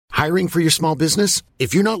Hiring for your small business?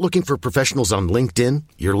 If you're not looking for professionals on LinkedIn,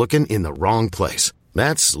 you're looking in the wrong place.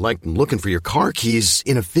 That's like looking for your car keys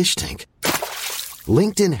in a fish tank.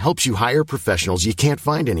 LinkedIn helps you hire professionals you can't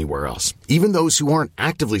find anywhere else, even those who aren't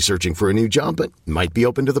actively searching for a new job but might be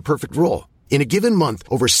open to the perfect role. In a given month,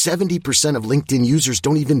 over 70% of LinkedIn users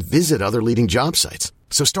don't even visit other leading job sites.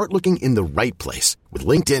 So start looking in the right place. With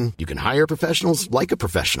LinkedIn, you can hire professionals like a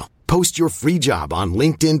professional. Post your free job on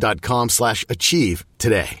linkedin.com/achieve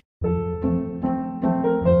today.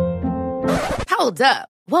 Hold up.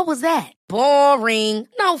 What was that? Boring.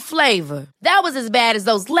 No flavor. That was as bad as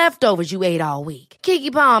those leftovers you ate all week.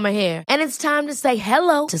 Keke Palmer here. And it's time to say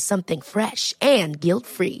hello to something fresh and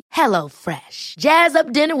guilt-free. Hello Fresh. Jazz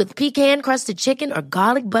up dinner with pecan-crusted chicken or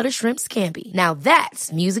garlic butter shrimp scampi. Now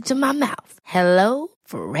that's music to my mouth. Hello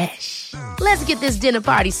Fresh. Let's get this dinner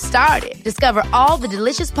party started. Discover all the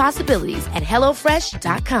delicious possibilities at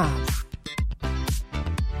hellofresh.com.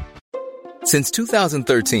 Since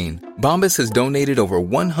 2013, Bombas has donated over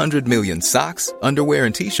 100 million socks, underwear,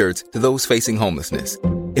 and T-shirts to those facing homelessness.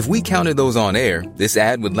 If we counted those on air, this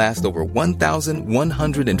ad would last over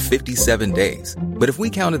 1,157 days. But if we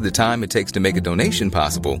counted the time it takes to make a donation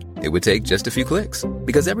possible, it would take just a few clicks.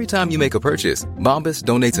 Because every time you make a purchase, Bombas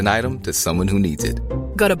donates an item to someone who needs it.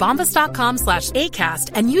 Go to bombas.com/ACAST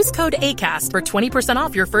and use code ACAST for 20%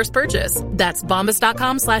 off your first purchase. That's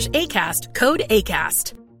bombas.com/ACAST, code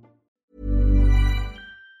ACAST.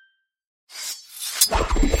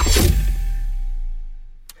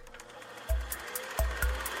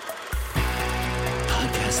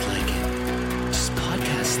 Podcast like it. Just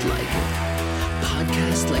podcast like it.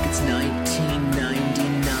 Podcast like it's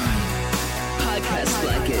 1999. Podcast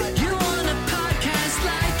like it. You want a podcast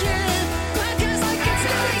like it? Podcast like it's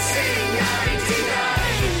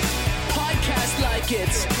 1999. Podcast like it.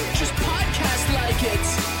 Just podcast like it.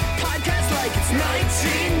 Podcast like it's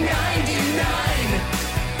 1999.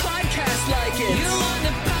 Podcast like it. You want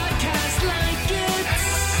a podcast like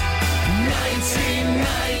it's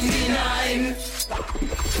 1999.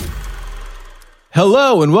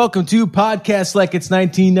 Hello and welcome to Podcast Like It's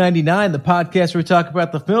 1999, the podcast where we talk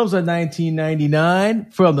about the films of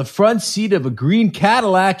 1999 from the front seat of a green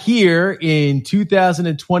Cadillac here in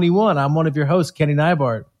 2021. I'm one of your hosts, Kenny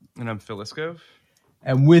Neibart. And I'm Phil Iskov.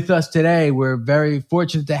 And with us today, we're very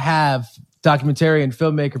fortunate to have documentarian,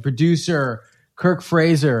 filmmaker, producer, Kirk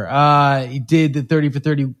Fraser. He did the 30 for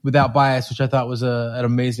 30 Without Bias, which I thought was an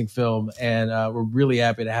amazing film. And we're really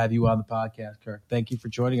happy to have you on the podcast, Kirk. Thank you for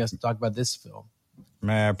joining us to talk about this film.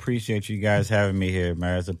 Man, I appreciate you guys having me here,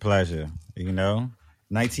 man. It's a pleasure. You know,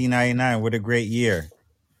 1999, what a great year.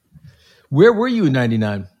 Where were you in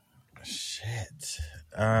 99? Shit.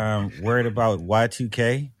 Worried about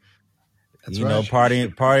Y2K. That's you right. know,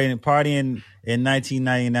 partying in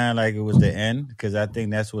 1999 like it was the end, because I think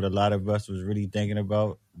that's what a lot of us was really thinking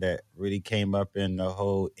about. That really came up in the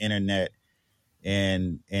whole internet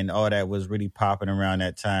and all that was really popping around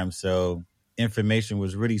that time. So information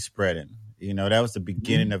was really spreading. You know, that was the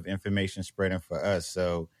beginning of information spreading for us.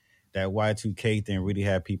 So that Y2K thing really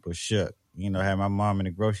had people shook. You know, had my mom in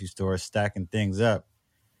the grocery store stacking things up,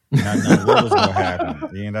 not knowing what was going to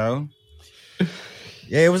happen, you know?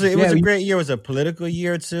 Yeah, it was a great year. It was a political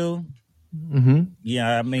year, too. Mm-hmm.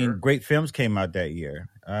 Yeah, I mean, great films came out that year.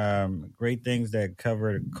 Great things that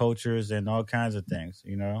covered cultures and all kinds of things,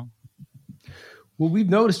 you know? What we've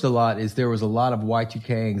noticed a lot is there was a lot of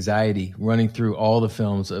Y2K anxiety running through all the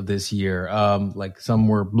films of this year. Like some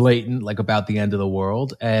were blatant, like about the end of the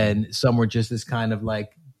world, and some were just this kind of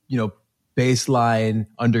like, you know, baseline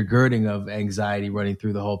undergirding of anxiety running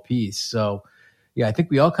through the whole piece. So, yeah, I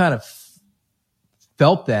think we all kind of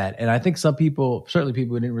felt that. And I think some people, certainly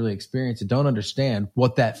people who didn't really experience it, don't understand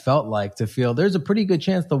what that felt like to feel there's a pretty good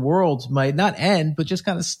chance the world might not end, but just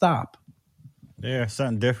kind of stop. Yeah,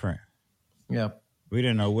 something different. Yeah. We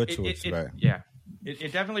didn't know what to expect.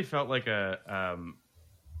 It definitely felt like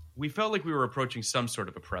we felt like we were approaching some sort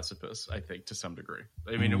of a precipice, I think, to some degree.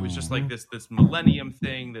 I mean, it was just like this millennium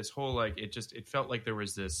thing, this whole, like, it felt like there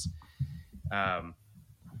was this, but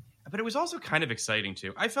it was also kind of exciting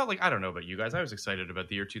too. I felt like, I don't know about you guys, I was excited about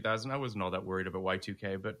the year 2000. I wasn't all that worried about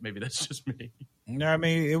Y2K, but maybe that's just me. No, I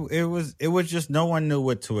mean, it was just no one knew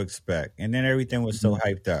what to expect. And then everything was so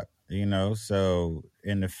hyped up, you know, so,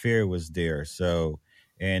 and the fear was there. So,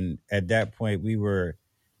 and at that point, we were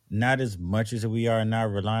not as much as we are now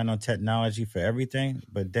relying on technology for everything,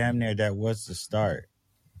 but damn near that was the start.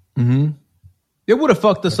 Mm-hmm. It would have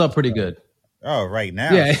fucked us up pretty good. Oh, right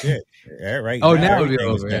now, yeah. Shit. Yeah, right now, now it would be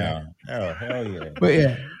over. Down. Yeah. Oh, hell yeah. But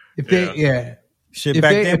yeah, if they, shit. If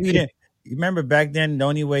back they, then, we didn't. You remember back then, the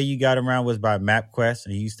only way you got around was by MapQuest,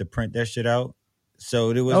 and you used to print that shit out.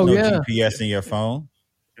 So there was Oh, no yeah. GPS in your phone.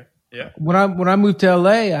 Yeah. When I moved to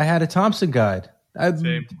LA, I had a Thompson guide.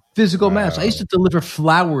 Same. Physical maps. I used to deliver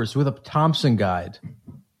flowers with a Thompson guide.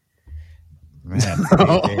 Man,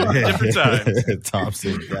 Different times.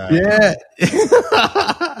 Thompson guy. Yeah.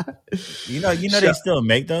 You know, they still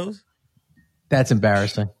make those. That's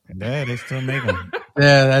embarrassing. Yeah, they still make them.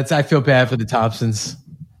 Yeah, I feel bad for the Thompsons.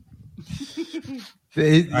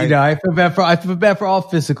 I feel bad for all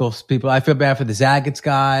physical people. I feel bad for the Zaggett's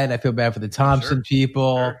guide. I feel bad for the Thompson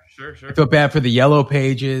people. Sure. I feel bad for the Yellow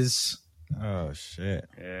Pages. Oh shit!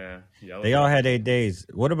 Yeah. They all had their days.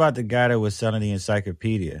 What about the guy that was selling the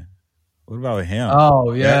encyclopedia? What about him?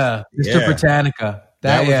 Oh yeah, Mr. Britannica.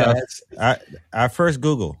 That was our first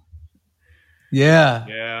Google. Yeah.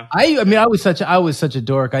 Yeah. I mean, I was such a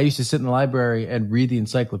dork. I used to sit in the library and read the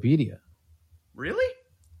encyclopedia. Really?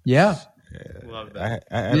 Yeah. Love that.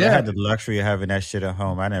 I had the luxury of having that shit at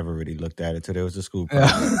home. I never really looked at it until there was a school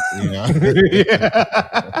project. Yeah.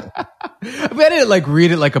 I mean, I didn't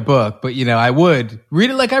read it like a book, but I would read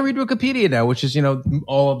it like I read Wikipedia now, which is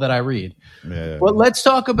all that I read. Yeah. Well, let's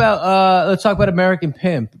talk about American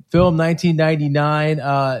Pimp, film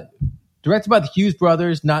 1999, directed by the Hughes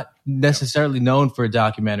brothers, not necessarily known for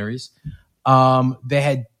documentaries. They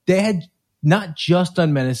had not just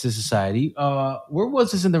done Menace to Society. Where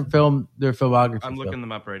was this in their filmography? I'm looking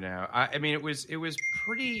them up right now. I mean, it was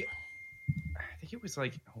pretty. I think it was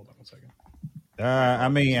hold on one second.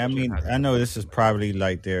 I know this is probably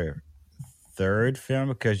their third film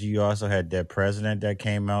because you also had Dead President that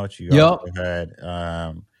came out. You also had,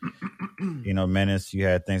 Menace. You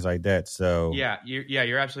had things like that. So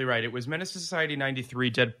you're absolutely right. It was Menace to Society 93,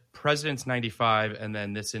 Dead President's 95, and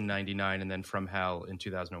then this in 99, and then From Hell in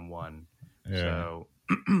 2001. Yeah. So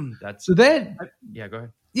that's go ahead.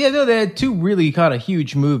 Yeah, no, they had two really kind of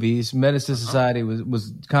huge movies. Menace to Society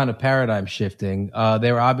was kind of paradigm shifting.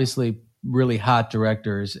 They were obviously really hot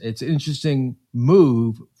directors. It's an interesting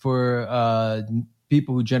move for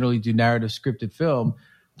people who generally do narrative scripted film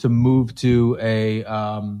to move to a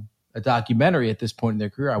documentary at this point in their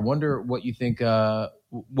career. I wonder what you think about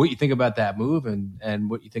that move and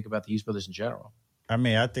what you think about the Hughes brothers in general. I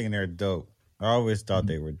mean, I think they're dope. I always thought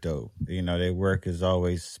they were dope. Their work has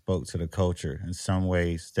always spoke to the culture in some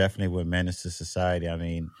ways. Definitely with Menace to Society. I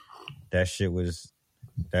mean, that shit was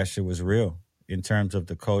real in terms of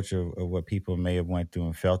the culture of what people may have went through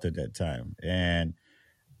and felt at that time. And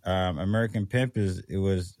American Pimp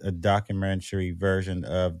was a documentary version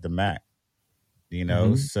of the Mac.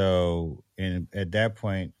 So at that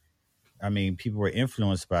point, I mean, people were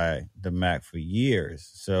influenced by the Mac for years.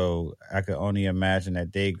 So I could only imagine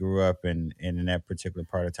that they grew up in that particular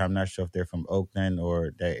part of time. I'm not sure if they're from Oakland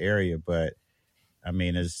or that area, but I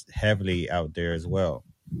mean, it's heavily out there as well.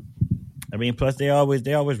 I mean, plus they always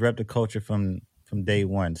rep the culture from day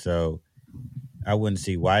one. So I wouldn't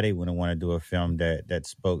see why they wouldn't want to do a film that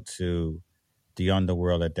spoke to the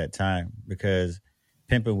underworld at that time, because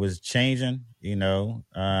pimping was changing, in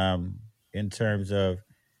terms of,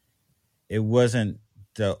 it wasn't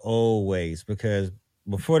the old ways, because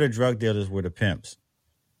before the drug dealers were the pimps.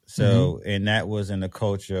 So, and that was in the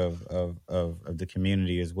culture of the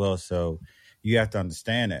community as well. So you have to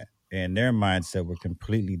understand that. And their mindset were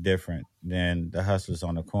completely different than the hustlers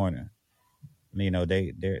on the corner.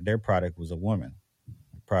 Their product was a woman.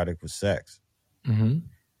 The product was sex. Mm-hmm.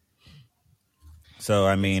 So,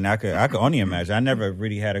 I mean, I could only imagine. I never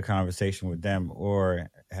really had a conversation with them or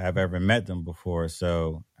have ever met them before,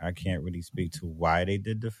 so I can't really speak to why they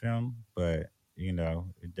did the film, but,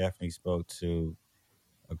 it definitely spoke to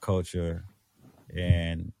a culture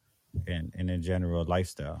and a general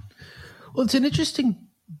lifestyle. Well, it's an interesting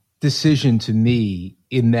decision to me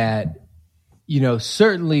in that,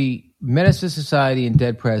 certainly Menace to Society and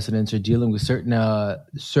Dead Presidents are dealing with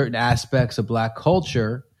certain aspects of Black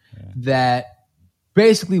culture that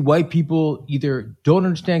basically white people either don't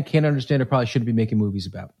understand, can't understand, or probably shouldn't be making movies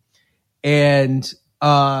about. And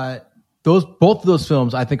both of those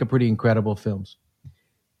films, I think, are pretty incredible films.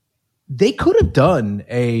 They could have done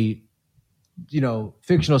a,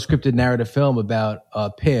 fictional scripted narrative film about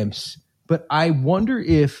pimps, but I wonder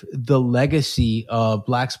if the legacy of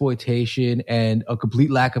Blaxploitation and a complete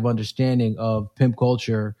lack of understanding of pimp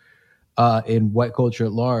culture in white culture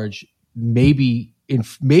at large maybe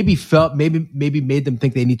made them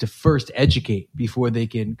think they need to first educate before they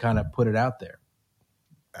can kind of put it out there.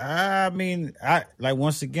 I mean,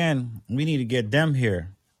 once again, we need to get them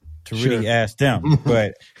here to really ask them.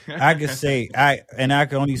 But I could say, I can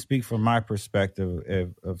only speak from my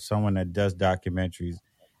perspective of someone that does documentaries.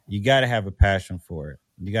 You got to have a passion for it.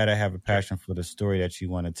 You got to have a passion for the story that you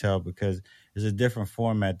want to tell, because it's a different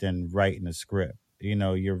format than writing a script.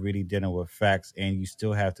 you're really dealing with facts, and you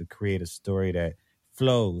still have to create a story that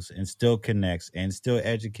flows and still connects and still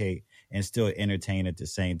educate and still entertain at the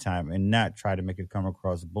same time, and not try to make it come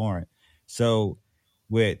across boring. So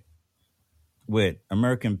with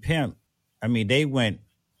American Pimp, I mean, they went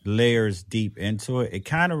layers deep into it. It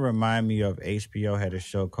kind of reminded me of HBO had a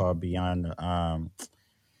show called Beyond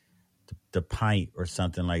the Pint or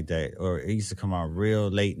something like that, or it used to come out real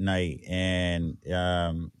late night, and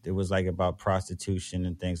it was like about prostitution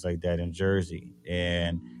and things like that in Jersey,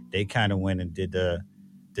 and they kind of went and did the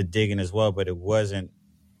digging as well, but it wasn't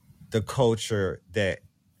the culture that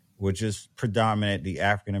was just predominantly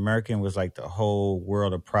African American. Was like the whole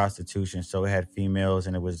world of prostitution, so it had females,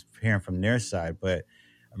 and it was hearing from their side. But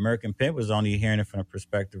American Pimp was only hearing it from the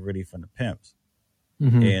perspective really from the pimps.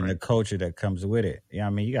 And the culture that comes with it. Yeah, I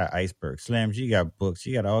mean, you got Iceberg Slims, you got books,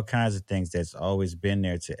 you got all kinds of things that's always been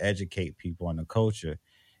there to educate people on the culture.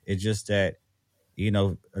 It's just that,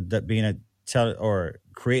 being or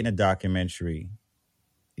creating a documentary,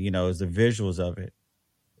 is the visuals of it,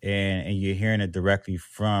 and you're hearing it directly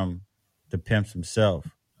from the pimps themselves.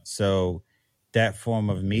 So that form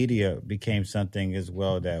of media became something as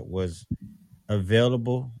well that was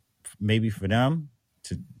available, maybe for them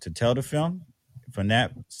to tell the film. From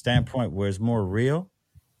that standpoint, where it's more real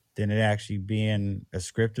than it actually being a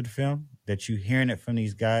scripted film, that you hearing it from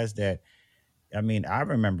these guys that, I mean, I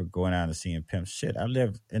remember going out and seeing Pimp Shit. I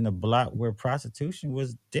lived in a block where prostitution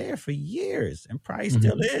was there for years and probably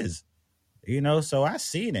still is, so I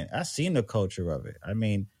seen it. I seen the culture of it. I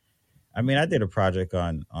mean, I did a project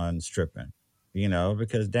on stripping,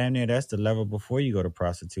 because damn near that's the level before you go to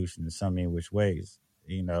prostitution in so many which ways,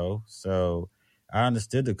 so I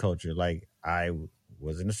understood the culture. Like, I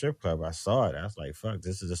was in a strip club. I saw it. I was like, fuck,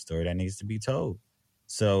 this is a story that needs to be told.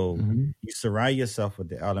 So you surround yourself with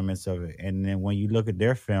the elements of it. And then when you look at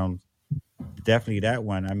their films, definitely that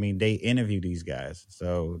one, I mean, they interview these guys.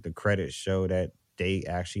 So the credits show that they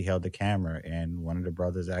actually held the camera, and one of the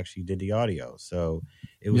brothers actually did the audio. So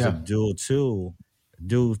it was a dual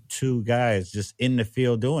two guys just in the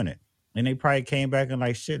field doing it. And they probably came back and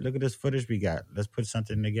like, shit, look at this footage we got. Let's put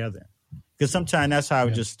something together. Because sometimes that's how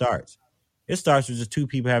it just starts. It starts with just two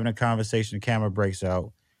people having a conversation. The camera breaks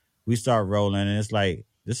out. We start rolling, and it's like,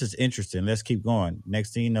 this is interesting. Let's keep going.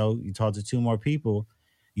 Next thing you know, you talk to two more people.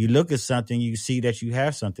 You look at something, you see that you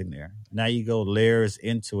have something there. Now you go layers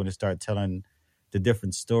into it and start telling the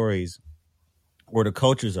different stories or the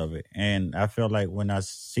cultures of it. And I feel like when I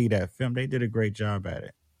see that film, they did a great job at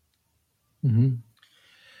it.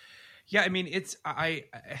 Yeah, I mean,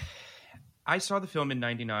 I saw the film in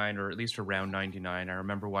 99, or at least around 99. I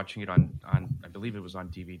remember watching it on I believe it was on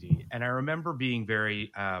DVD. And I remember being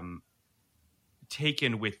very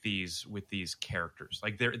taken with these characters.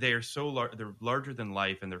 Like they are so they're larger than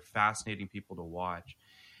life, and they're fascinating people to watch.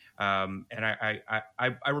 And I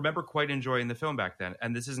remember quite enjoying the film back then.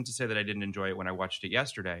 And this isn't to say that I didn't enjoy it when I watched it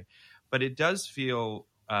yesterday, but it does feel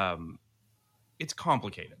it's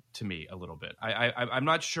complicated to me a little bit. I'm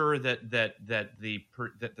not sure that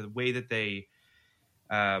the way that they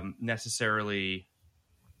necessarily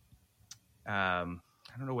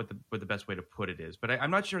I don't know what the best way to put it is, but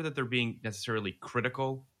I'm not sure that they're being necessarily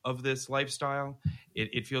critical of this lifestyle.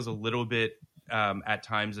 It feels a little bit at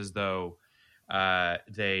times as though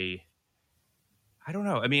they, I don't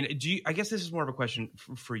know. I mean, I guess this is more of a question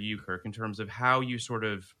for you, Kirk, in terms of how you sort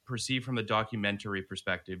of perceive from the documentary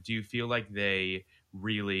perspective. Do you feel like they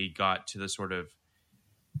really got to the sort of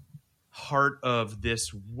heart of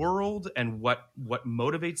this world and what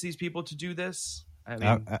motivates these people to do this? I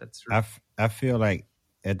mean, I feel like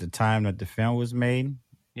at the time that the film was made,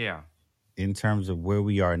 in terms of where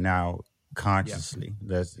we are now consciously,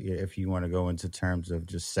 that's if you want to go into terms of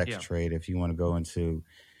just sex trade, if you want to go into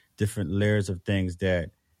different layers of things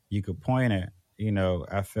that you could point at,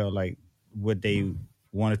 I felt like what they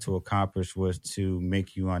wanted to accomplish was to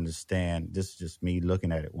make you understand. This is just me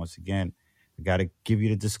looking at it. Once again, I got to give you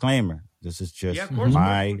the disclaimer. This is just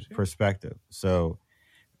my perspective. So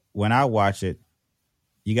when I watch it,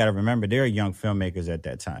 you got to remember there are young filmmakers at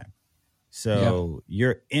that time. So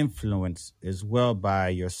you're influenced as well by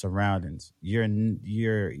your surroundings. You're in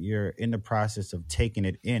the process of taking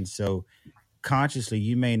it in. So consciously,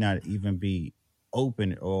 you may not even be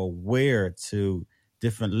open or aware to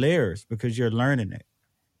different layers because you're learning it.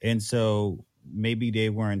 And so maybe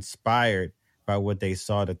they were inspired by what they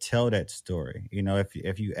saw to tell that story.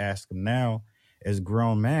 If you ask them now as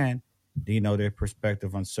grown men, their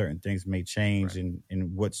perspective on certain things may change and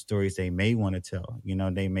what stories they may want to tell.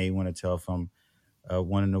 They may want to tell from a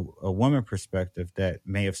woman perspective that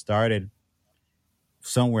may have started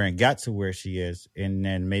somewhere and got to where she is, and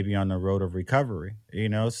then maybe on the road of recovery,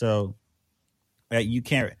 so you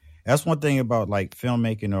can't. That's one thing about like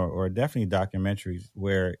filmmaking or definitely documentaries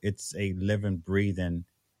where it's a living, breathing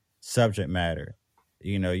subject matter.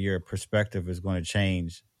 Your perspective is going to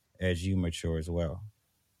change as you mature as well.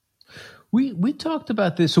 We talked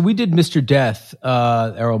about this. So we did Mr. Death,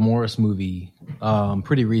 Errol Morris movie,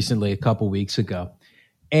 pretty recently, a couple weeks ago.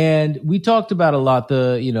 And we talked about a lot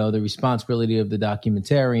the responsibility of the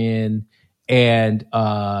documentarian and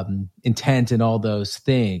intent and all those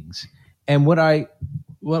things. And what I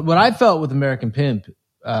felt with American Pimp,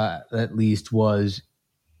 at least, was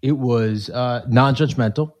it was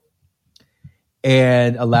non-judgmental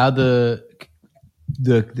and allowed the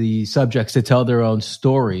subjects to tell their own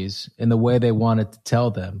stories in the way they wanted to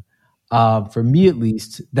tell them. For me, at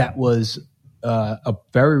least, that was a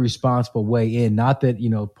very responsible way in. Not that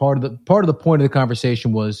part of the point of the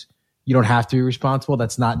conversation was you don't have to be responsible.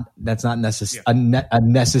 That's not a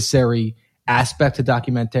necessary aspect to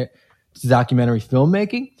documentary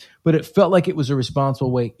filmmaking. But it felt like it was a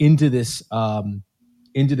responsible way into this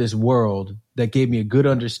world that gave me a good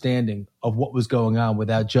understanding of what was going on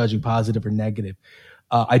without judging positive or negative.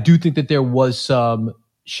 I do think that there was some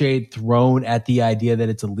shade thrown at the idea that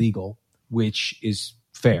it's illegal, which is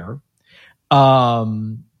fair. I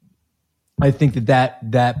think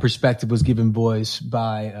that perspective was given voice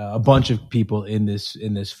by a bunch of people in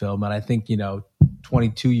this film, and I think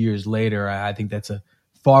 22 years later, I think that's a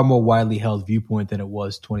far more widely held viewpoint than it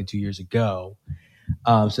was 22 years ago.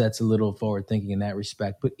 So that's a little forward thinking in that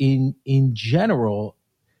respect. But in general,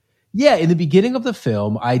 yeah, in the beginning of the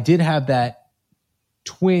film, I did have that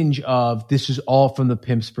twinge of this is all from the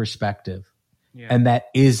pimp's perspective, and that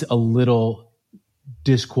is a little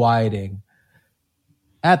disquieting.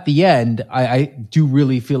 At the end, I do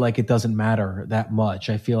really feel like it doesn't matter that much.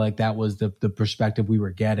 I feel like that was the perspective we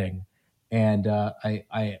were getting, and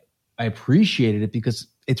I appreciated it because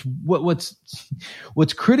it's what's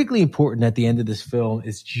critically important at the end of this film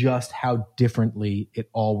is just how differently it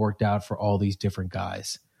all worked out for all these different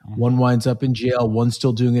guys. One winds up in jail. One's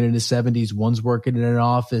still doing it in his 70s. One's working in an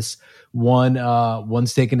office.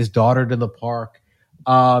 One's taking his daughter to the park.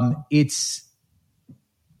 It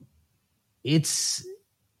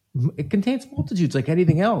contains multitudes like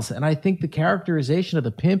anything else. And I think the characterization of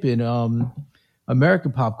the pimp in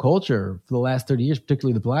American pop culture for the last 30 years,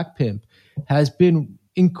 particularly the black pimp, has been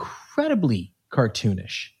incredibly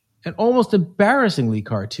cartoonish and almost embarrassingly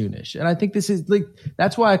cartoonish. And I think this is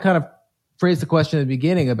that's why I kind of phrased the question at the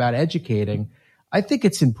beginning about educating. I think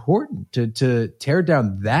it's important to tear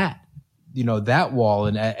down that wall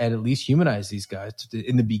and at least humanize these guys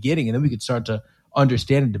in the beginning, and then we could start to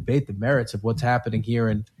understand and debate the merits of what's happening here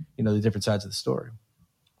and the different sides of the story.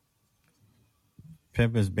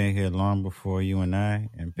 Pimp has been here long before you and I,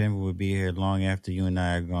 and Pimp will be here long after you and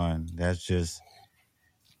I are gone. That's just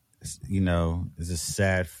it's a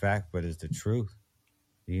sad fact, but it's the truth.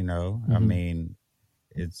 I mean,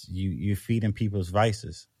 it's you feeding people's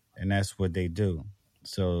vices, and that's what they do.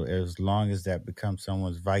 So as long as that becomes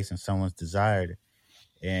someone's vice and someone's desire,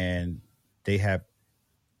 and they have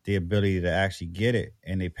the ability to actually get it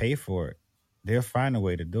and they pay for it, they'll find a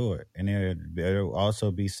way to do it. And there'll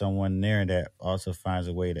also be someone there that also finds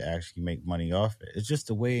a way to actually make money off it. It's just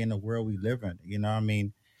the way in the world we live in. I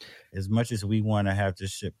mean, as much as we want to have this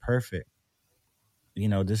shit perfect,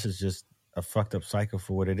 this is just a fucked up cycle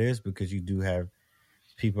for what it is, because you do have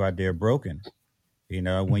people out there broken.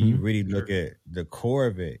 When you really look at the core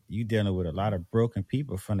of it, you're dealing with a lot of broken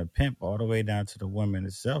people, from the pimp all the way down to the woman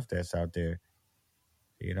itself that's out there.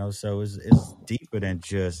 So it's deeper than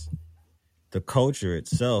just the culture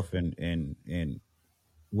itself and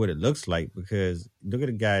what it looks like. Because look at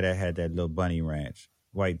the guy that had that little bunny ranch,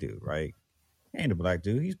 white dude, right? He ain't a black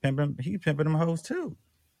dude. He's pimping them hoes too.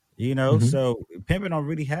 So pimping don't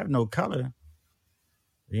really have no color.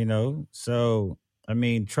 So I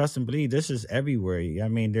mean, trust and believe, this is everywhere. I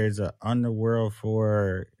mean, there's an underworld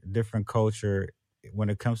for different culture when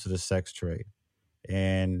it comes to the sex trade.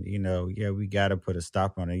 And, we got to put a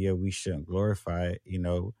stop on it. Yeah, we shouldn't glorify it.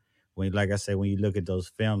 Like I said, when you look at those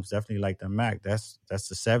films, definitely like the Mac, that's the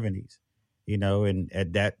 70s, and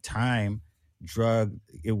at that time,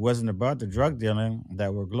 it wasn't about the drug dealing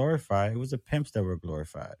that were glorified. It was the pimps that were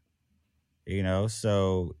glorified,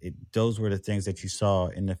 so those were the things that you saw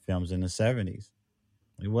in the films in the 70s.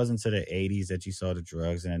 It wasn't to the 80s that you saw the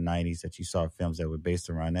drugs, and the 90s that you saw films that were based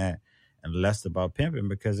around that, and less about pimping,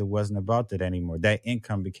 because it wasn't about that anymore. That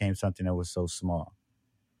income became something that was so small,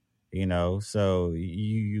 so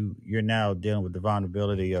you're now dealing with the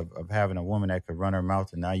vulnerability of having a woman that could run her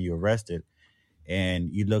mouth, and now you're arrested.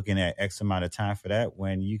 And you're looking at X amount of time for that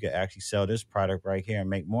when you could actually sell this product right here and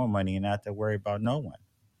make more money and not have to worry about no one.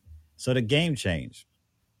 So the game changed.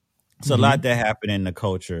 So a lot that happened in the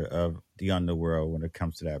culture of the underworld when it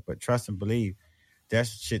comes to that. But trust and believe, that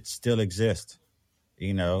shit still exists.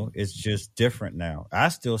 You know, it's just different now. I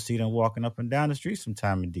still see them walking up and down the street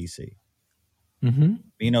sometime in DC.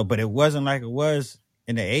 You know, but it wasn't like it was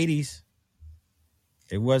in the 80s.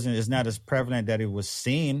 It's not as prevalent that it was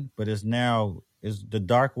seen, but it's the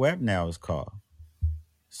dark web now is called.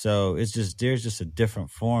 So there's just a different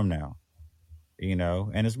form now, you know,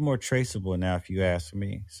 and it's more traceable now if you ask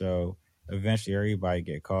me. So eventually everybody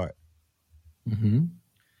get caught.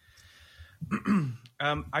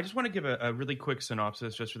 I just want to give a really quick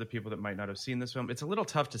synopsis just for the people that might not have seen this film. It's a little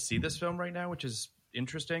tough to see this film right now, which is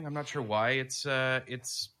interesting. I'm not sure why it's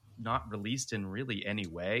not released in really any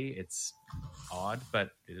way. It's odd,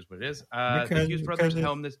 but it is what it is. The Hughes brothers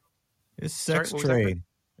helm this. It's sex trade.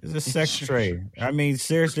 It's a sex trade. I mean,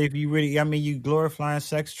 seriously, if you really, you glorifying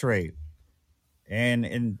sex trade, and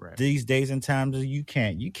in these days and times, you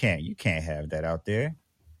can't have that out there.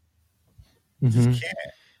 You just can't.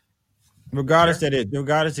 Regardless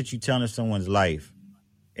that you're telling someone's life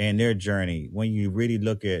and their journey, when you really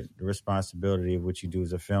look at the responsibility of what you do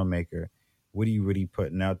as a filmmaker, what are you really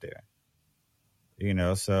putting out there? You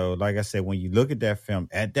know, so like I said, when you look at that film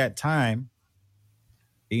at that time,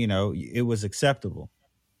 you know, it was acceptable.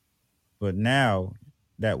 But now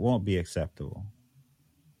that won't be acceptable.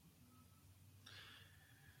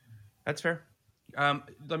 That's fair.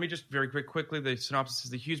 Let me just very quickly, the synopsis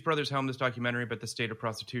is the Hughes brothers helm this documentary about the state of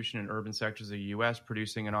prostitution in urban sectors of the U.S.,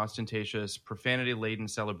 producing an ostentatious, profanity-laden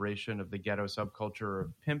celebration of the ghetto subculture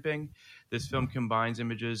of pimping. This film combines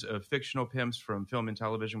images of fictional pimps from film and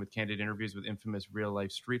television with candid interviews with infamous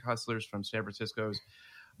real-life street hustlers from San Francisco's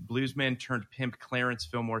bluesman turned pimp Clarence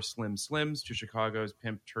Fillmore Slim Slims to Chicago's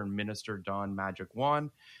pimp turned minister Don Magic Juan.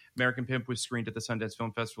 American Pimp was screened at the Sundance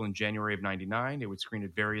Film Festival in January of 1999. It would screen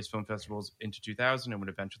at various film festivals into 2000 and would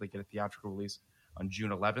eventually get a theatrical release on June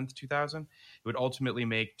 11th, 2000. It would ultimately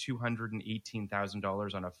make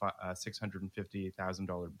 $218,000 on a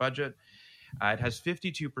 $650,000 budget. It has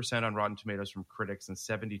 52% on Rotten Tomatoes from critics and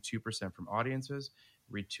 72% from audiences.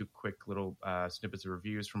 Read two quick little snippets of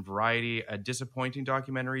reviews from Variety. A disappointing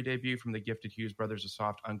documentary debut from the gifted Hughes brothers, a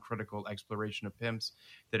soft, uncritical exploration of pimps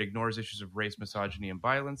that ignores issues of race, misogyny, and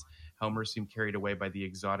violence. Helmers seem carried away by the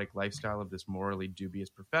exotic lifestyle of this morally dubious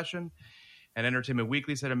profession. And Entertainment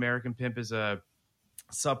Weekly said American Pimp is a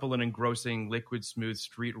supple and engrossing, liquid smooth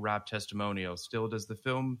street rap testimonial. Still does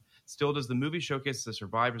the movie showcase the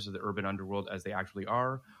survivors of the urban underworld as they actually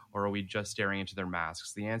are, or are we just staring into their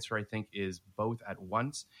masks? The answer, I think, is both at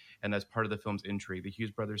once, and that's part of the film's intrigue. The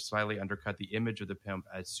Hughes brothers slyly undercut the image of the pimp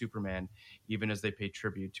as Superman, even as they pay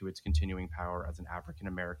tribute to its continuing power as an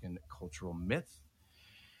African-American cultural myth.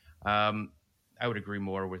 I would agree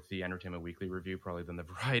more with the Entertainment Weekly review probably than the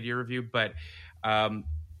Variety review, but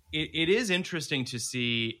it is interesting to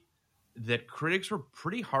see that critics were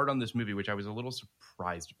pretty hard on this movie, which I was a little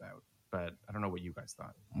surprised about. But I don't know what you guys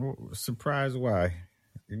thought. Surprised why?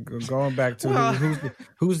 Going back to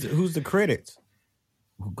who's the critics?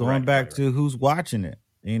 Going back to who's watching it?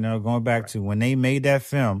 You know, going back to when they made that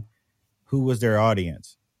film, who was their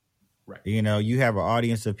audience? Right. You know, you have an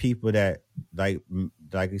audience of people that like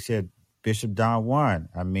you said, Bishop Don Juan.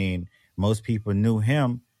 I mean, most people knew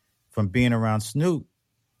him from being around Snoop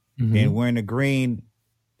and wearing a green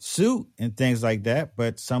suit and things like that.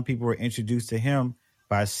 But some people were introduced to him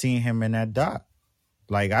by seeing him in that doc.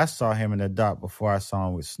 Like I saw him in the doc before I saw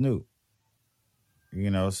him with Snoop.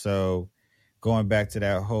 You know, so going back to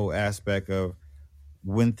that whole aspect of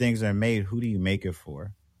when things are made, who do you make it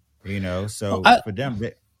for? You know, so for them,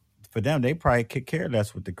 they probably could care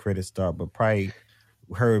less what the critics thought, but probably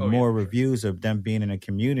heard more reviews of them being in the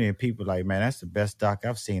community and people like, man, that's the best doc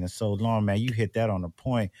I've seen in so long, man. You hit that on the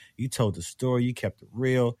point. You told the story. You kept it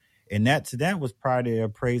real. And that to them was probably a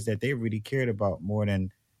praise that they really cared about more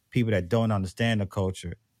than people that don't understand the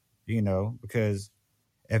culture, you know, because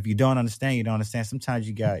if you don't understand, you don't understand. Sometimes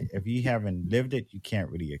if you haven't lived it, you can't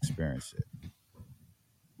really experience it.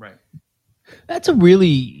 Right. That's a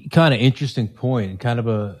really kind of interesting point, kind of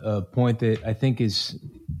a point that I think is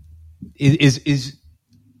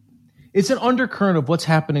it's an undercurrent of what's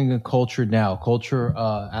happening in culture now, culture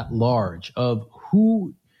at large, of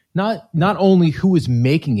who not only who is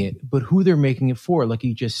making it, but who they're making it for, like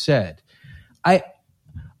you just said.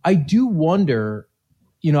 I do wonder,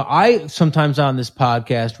 you know, I sometimes on this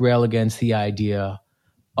podcast rail against the idea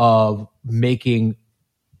of making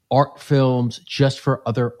art films just for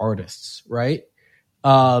other artists, right?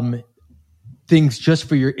 things just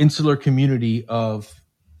for your insular community of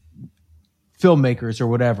filmmakers or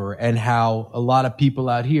whatever, and how a lot of people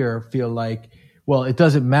out here feel like, well, it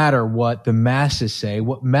doesn't matter what the masses say.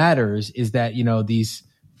 What matters is that, these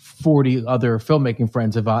 40 other filmmaking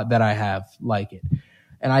friends that I have like it.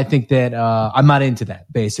 And I think that I'm not into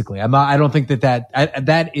that. Basically, I don't think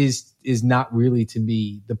that is not really, to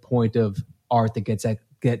me, the point of art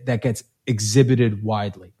that gets exhibited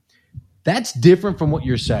widely. That's different from what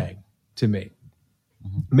you're saying to me.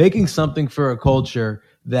 Mm-hmm. Making something for a culture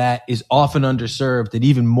that is often underserved and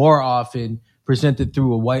even more often presented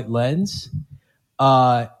through a white lens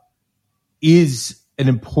is an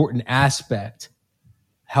important aspect.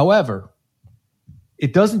 However,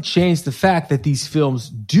 it doesn't change the fact that these films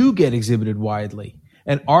do get exhibited widely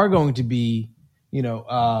and are going to be,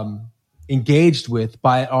 engaged with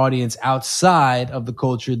by an audience outside of the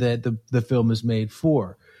culture that the film is made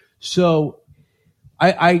for. So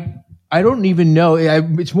I don't even know.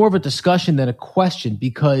 It's more of a discussion than a question,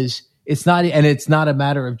 because it's not a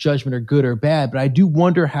matter of judgment or good or bad. But I do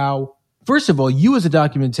wonder how, first of all, you as a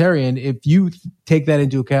documentarian, if you take that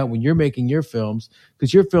into account when you're making your films,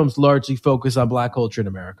 because your films largely focus on Black culture in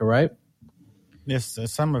America, right? Yes,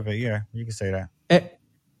 some of it, yeah, you can say that.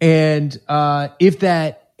 And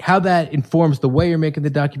how that informs the way you're making the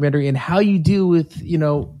documentary and how you deal with,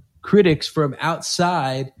 critics from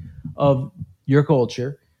outside of your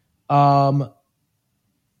culture,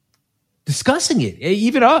 discussing it,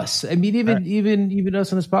 even us. I mean, even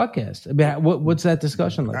us on this podcast. I mean, what's that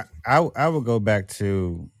discussion like? I would go back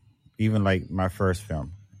to even like my first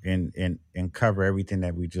film and cover everything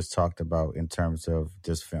that we just talked about in terms of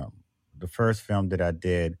this film. The first film that I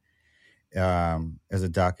did as a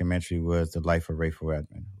documentary was The Life of Rayful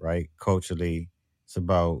Edmond, right? Culturally, it's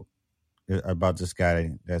about this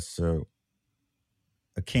guy that's a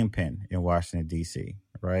kingpin in Washington, D.C.,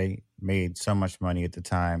 right? Made so much money at the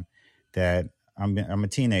time that I'm a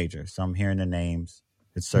teenager, so I'm hearing the names,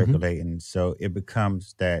 it's circulating. Mm-hmm. So it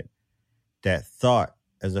becomes that thought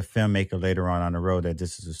as a filmmaker later on the road that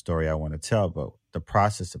this is a story I want to tell. But the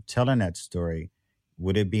process of telling that story,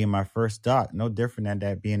 would it be my first doc? No different than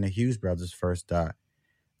that being the Hughes Brothers' first doc.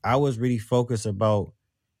 I was really focused about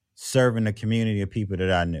serving the community of people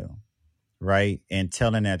that I knew, right? And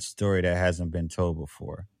telling that story that hasn't been told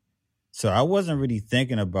before. So I wasn't really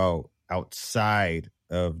thinking about outside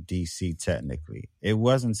of DC technically. It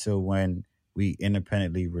wasn't until when we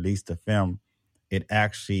independently released the film,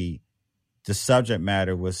 the subject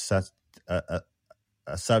matter was such a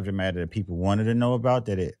subject matter that people wanted to know about,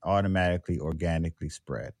 that it automatically, organically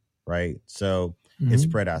spread, right? So it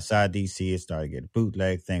spread outside DC. It started getting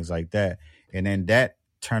bootleg, things like that. And then that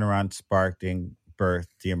turnaround sparked and birthed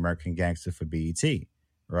the American Gangster for BET,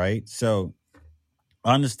 right? So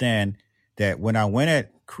understand that when I went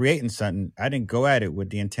at creating something, I didn't go at it with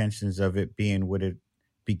the intentions of it being what it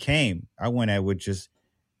became. I went at it with just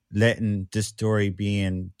letting this story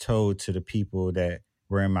being told to the people that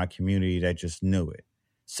were in my community that just knew it.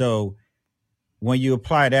 So when you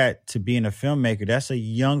apply that to being a filmmaker, that's a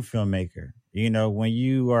young filmmaker. When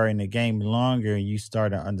you are in the game longer and you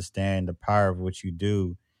start to understand the power of what you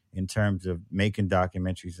do in terms of making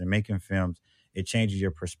documentaries and making films, it changes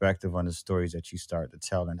your perspective on the stories that you start to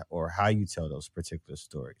tell or how you tell those particular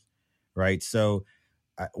stories, right? So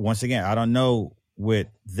once again, I don't know with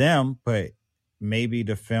them, but maybe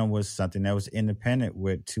the film was something that was independent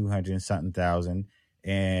with 200 and something thousand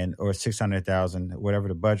or 600,000, whatever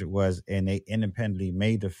the budget was, and they independently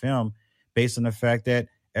made the film based on the fact that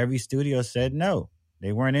every studio said no,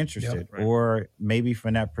 they weren't interested. Yep, right. Or maybe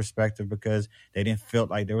from that perspective because they didn't feel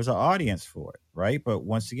like there was an audience for it, right? But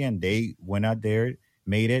once again, they went out there,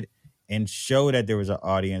 made it, and showed that there was an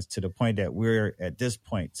audience to the point that we're at this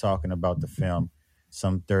point talking about the film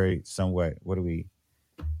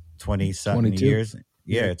 20-something years.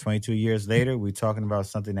 Yeah, 22 years later, we're talking about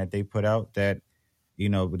something that they put out that,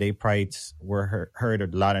 they probably heard a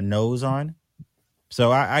lot of no's on.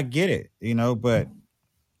 So I get it, but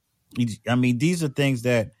I mean, these are things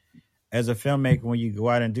that as a filmmaker, when you go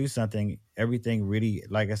out and do something, everything really,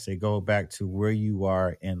 like I said, go back to where you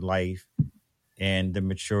are in life and the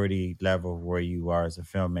maturity level of where you are as a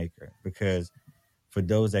filmmaker. Because for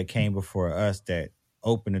those that came before us that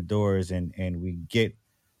open the doors and we get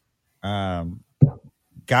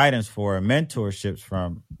guidance for mentorships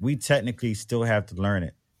from, we technically still have to learn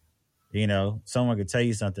it. Someone could tell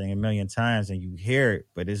you something a million times and you hear it,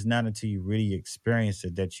 but it's not until you really experience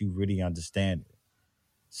it that you really understand it.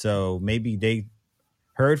 So maybe they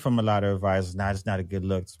heard from a lot of advisors, it's not a good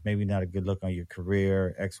look. It's maybe not a good look on your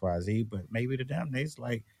career, XYZ, but maybe to them, it's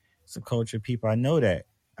like, it's a culture of people. I know that.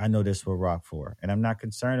 I know this will rock for. And I'm not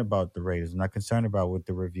concerned about the ratings. I'm not concerned about what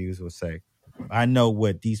the reviews will say. I know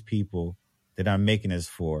what these people that I'm making this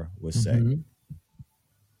for would say. Mm-hmm.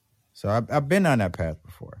 So I've been on that path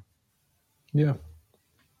before. Yeah.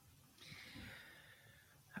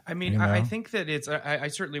 I mean, You know? I think that it's. I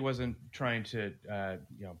certainly wasn't trying to,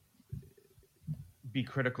 be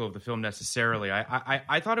critical of the film necessarily.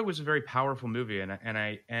 I thought it was a very powerful movie,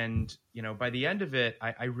 and by the end of it,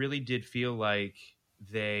 I really did feel like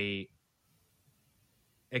they.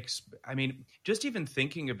 I mean, just even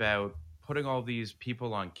thinking about putting all these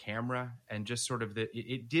people on camera and just sort of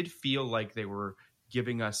it did feel like they were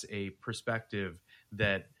giving us a perspective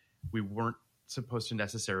that we weren't supposed to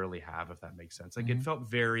necessarily have, if that makes sense. Like it felt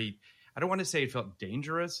very, I don't want to say it felt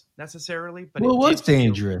dangerous necessarily, but Well, it was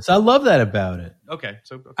dangerous. I love that about it. Okay.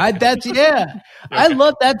 So I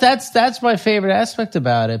love that. That's my favorite aspect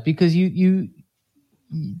about it, because you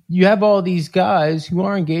have all these guys who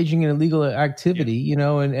are engaging in illegal activity,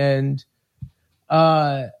 and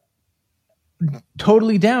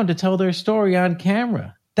totally down to tell their story on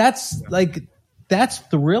camera. That's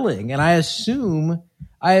thrilling. And I assume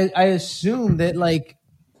that like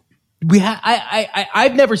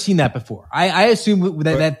I've never seen that before. I assume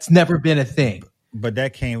that's never been a thing. But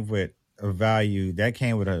that came with a value. That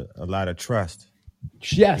came with a lot of trust.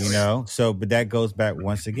 Yes. But that goes back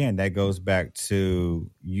once again. That goes back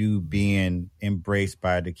to you being embraced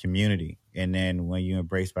by the community. And then when you're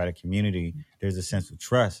embraced by the community, there's a sense of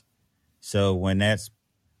trust. So when that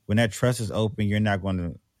trust is open, you're not going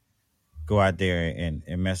to go out there and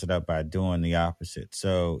mess it up by doing the opposite.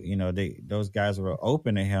 So, those guys were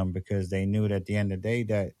open to him because they knew that at the end of the day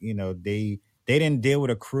that, they didn't deal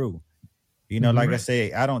with a crew. Like I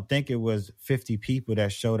say, I don't think it was 50 people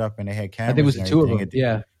that showed up and they had cameras. I think it was the two of them.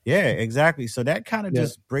 Yeah. Yeah, exactly. So that kind of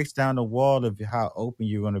just breaks down the wall of how open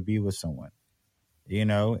you're going to be with someone,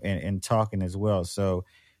 and talking as well. So,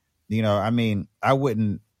 I mean, I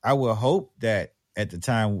would hope that at the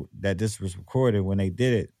time that this was recorded, when they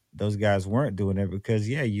did it, those guys weren't doing it because,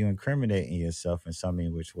 you incriminating yourself in so many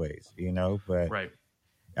which ways, but right.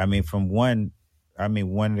 I mean, one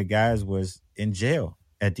of the guys was in jail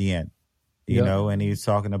at the end, and he was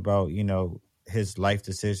talking about, his life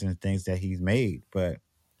decisions, things that he's made. But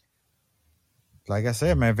like I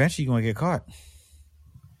said, man, eventually you're going to get caught.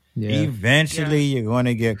 Yeah. Eventually you're going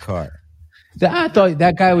to get caught. I thought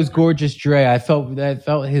that guy was Gorgeous Dre. I felt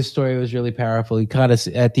his story was really powerful. He kind of,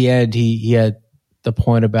 at the end, he had the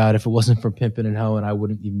point about, if it wasn't for Pimpin' and Hoeing, I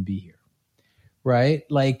wouldn't even be here. Right?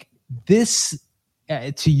 Like this,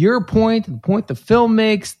 to your point, the point the film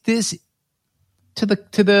makes, this to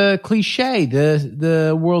the cliche,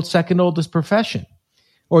 the world's second oldest profession,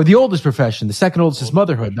 or the oldest profession. The second oldest is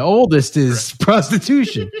motherhood. The oldest is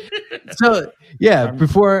prostitution. So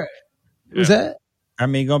before was that? I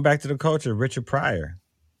mean, going back to the culture, Richard Pryor,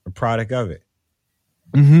 a product of it.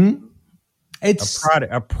 Mm-hmm. It's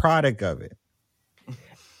a product of it.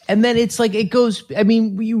 And then it's like, it goes, I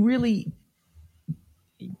mean, you really,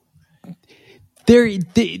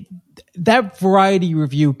 that Variety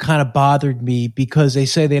review kind of bothered me because they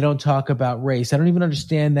say they don't talk about race. I don't even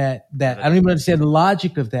understand that I don't even understand the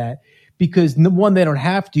logic of that, because one, they don't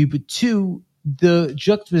have to, but two, the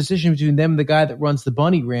juxtaposition between them and the guy that runs the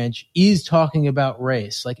Bunny Ranch is talking about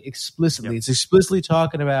race, like explicitly. Yep. It's explicitly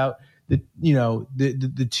talking about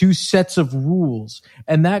the two sets of rules,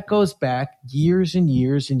 and that goes back years and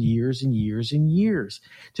years and years and years and years,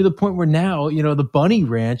 to the point where now the Bunny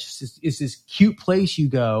Ranch is this cute place you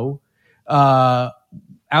go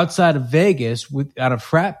outside of Vegas at a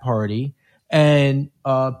frat party, and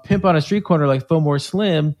pimp on a street corner like Fillmore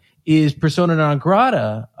Slim is persona non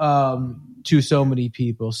grata to so many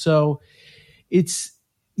people. So it's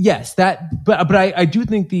but I do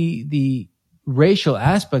think the racial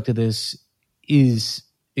aspect of this is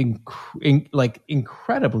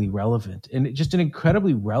incredibly relevant, and just an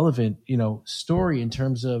incredibly relevant story in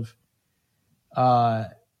terms of all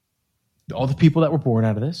the people that were born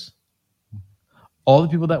out of this, all the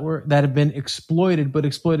people that have been exploited, but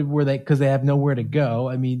exploited because they have nowhere to go.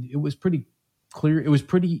 I mean, it was pretty clear. It was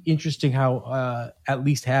pretty interesting how at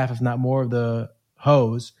least half, if not more, of the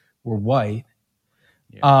hoes were white.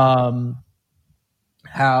 Yeah.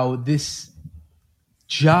 How this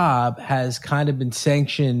job has kind of been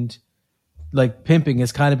sanctioned, like pimping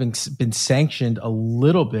has kind of been sanctioned a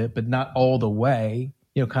little bit, but not all the way.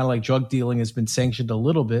 Kind of like drug dealing has been sanctioned a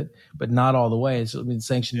little bit, but not all the way. It's been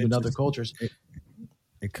sanctioned in other cultures.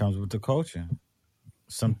 It comes with the culture.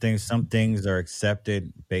 Some things are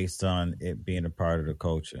accepted based on it being a part of the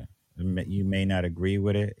culture. You may not agree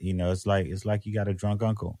with it. It's like you got a drunk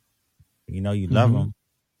uncle. You love him,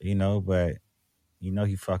 but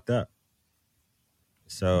he fucked up.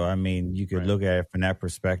 So, I mean, you could look at it from that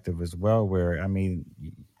perspective as well, where, I mean,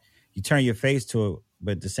 you turn your face to it,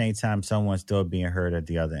 but at the same time, someone's still being hurt at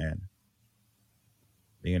the other end.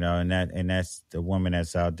 And that's the woman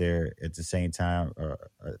that's out there at the same time.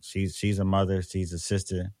 She's a mother, she's a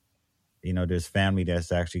sister. There's family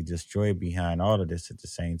that's actually destroyed behind all of this at the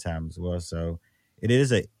same time as well. So it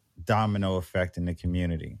is a domino effect in the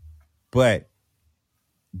community. But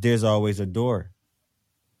there's always a door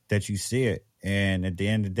that you see it. And at the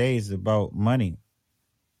end of the day, it's about money.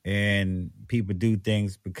 And people do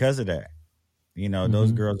things because of that.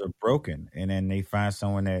 Those girls are broken. And then they find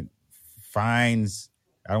someone that finds,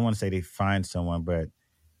 I don't want to say they find someone, but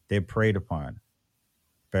they're preyed upon.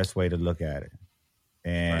 Best way to look at it.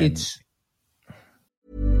 And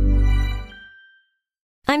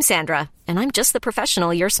I'm Sandra, and I'm just the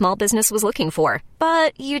professional your small business was looking for.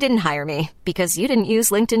 But you didn't hire me because you didn't use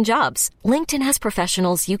LinkedIn Jobs. LinkedIn has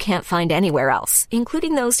professionals you can't find anywhere else,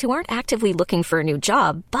 including those who aren't actively looking for a new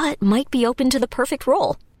job, but might be open to the perfect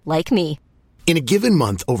role, like me. In a given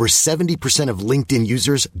month, over 70% of LinkedIn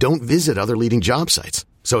users don't visit other leading job sites.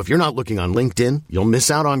 So if you're not looking on LinkedIn, you'll miss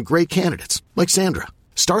out on great candidates like Sandra.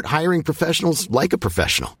 Start hiring professionals like a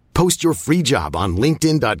professional. Post your free job on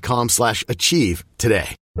linkedin.com/achieve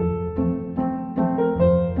today.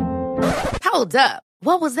 Hold up.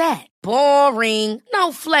 What was that? Boring.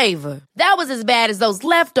 No flavor. That was as bad as those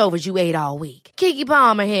leftovers you ate all week. Keke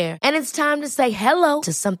Palmer here, and it's time to say hello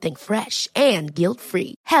to something fresh and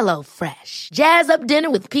guilt-free. Hello Fresh. Jazz up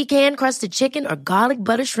dinner with pecan-crusted chicken or garlic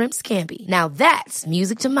butter shrimp scampi. Now that's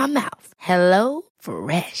music to my mouth. Hello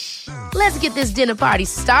Fresh. Let's get this dinner party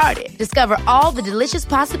started. Discover all the delicious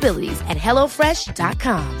possibilities at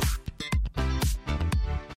hellofresh.com.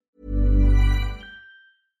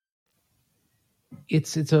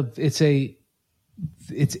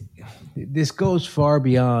 This goes far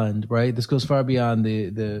beyond, right? This goes far beyond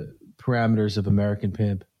the parameters of American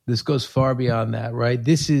Pimp. This goes far beyond that, right?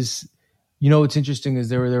 This is, what's interesting is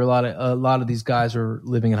there were a lot of these guys are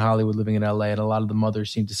living in Hollywood, living in LA, and a lot of the mothers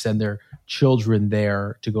seem to send their children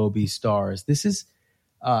there to go be stars. This is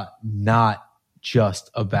not just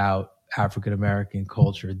about African American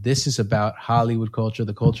culture. This is about Hollywood culture,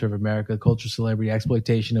 the culture of America, culture, celebrity,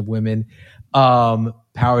 exploitation of women,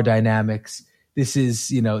 power dynamics. This is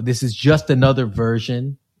just another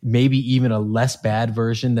version, maybe even a less bad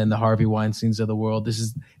version than the Harvey Weinsteins of the world. This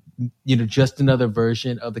is, just another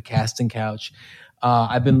version of the casting couch.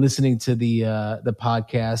 I've been listening to the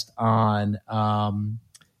podcast on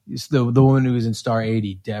the woman who was in Star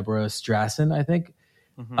 80, Deborah Strassen, I think,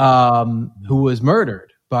 who was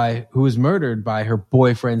murdered by her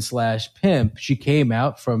boyfriend / pimp. She came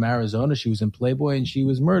out from Arizona. She was in Playboy and she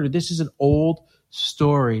was murdered. This is an old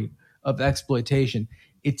story of exploitation.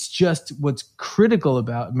 It's just what's critical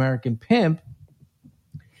about American Pimp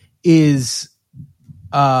is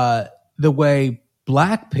the way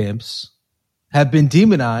black pimps have been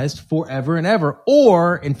demonized forever and ever,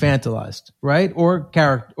 or infantilized, right? Or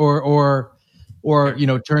character, or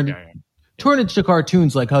turned into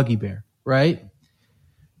cartoons like Huggy Bear, right?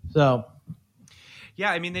 So,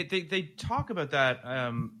 yeah, I mean, they talk about that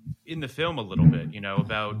in the film a little bit,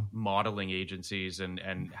 about modeling agencies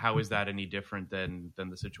and how is that any different than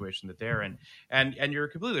the situation that they're in. And you're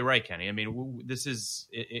completely right, Kenny. I mean, this is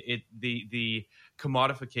the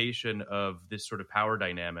commodification of this sort of power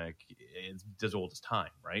dynamic is as old as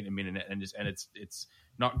time, right? I mean, and it's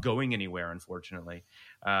not going anywhere, unfortunately.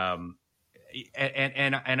 And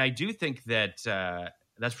I do think that.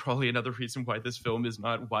 That's probably another reason why this film is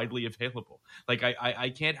not widely available. Like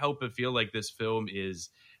I can't help but feel like this film is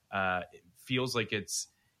feels like it's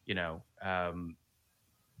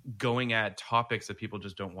going at topics that people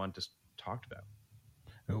just don't want to talk about.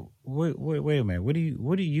 Wait a minute.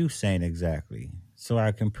 What are you saying exactly? So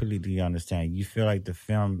I completely understand. You feel like the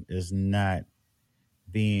film is not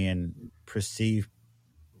being perceived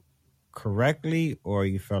correctly, or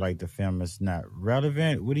you feel like the film is not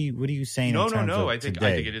relevant? What are you saying? No. I think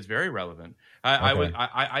it is very relevant.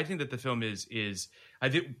 I think that the film is. I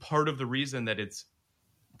think part of the reason that it's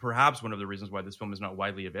perhaps one of the reasons why this film is not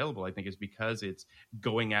widely available, I think, is because it's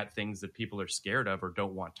going at things that people are scared of or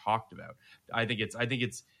don't want talked about. I think it's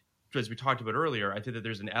as we talked about earlier. I think that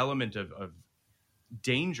there's an element of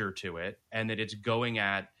danger to it, and that it's going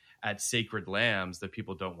at sacred lambs that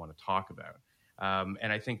people don't want to talk about.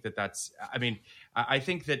 And I think that's, I mean, I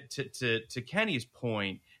think that to Kenny's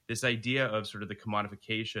point, this idea of sort of the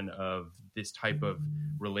commodification of this type of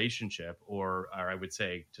relationship, or I would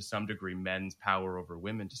say to some degree, men's power over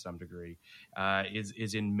women to some degree,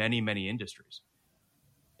 is in many, many industries.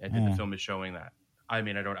 I think the film is showing that. I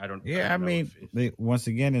mean, I don't. Yeah, don't I know mean, if once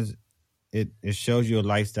again, it shows you a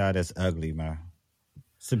lifestyle that's ugly, man.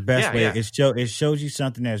 It's the best way. Yeah. It shows you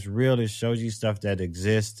something that's real. It shows you stuff that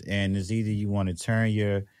exists, and it's either you want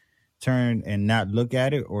to turn and not look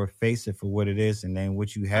at it, or face it for what it is. And then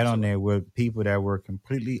what you had on there were people that were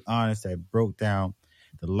completely honest, that broke down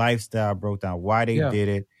the lifestyle, broke down why they did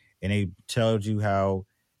it, and they told you how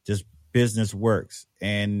just business works.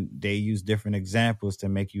 And they use different examples to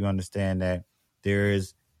make you understand that there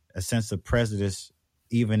is a sense of prejudice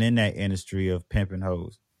even in that industry of pimping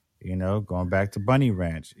hoes. You know, going back to Bunny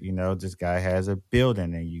Ranch, you know, this guy has a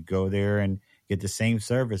building and you go there and get the same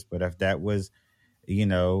service. But if that was, you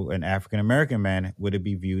know, an African-American man, would it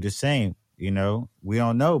be viewed the same? You know, we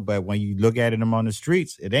don't know. But when you look at them on the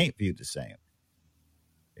streets, it ain't viewed the same.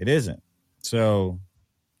 It isn't. So,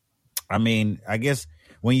 I mean, I guess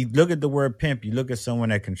when you look at the word pimp, you look at someone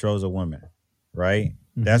that controls a woman, right?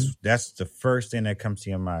 Mm-hmm. That's the first thing that comes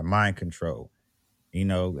to your mind control. You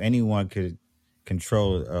know, anyone could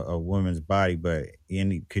control a woman's body, but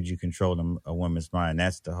could you control a woman's mind?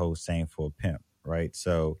 That's the whole saying for a pimp, right?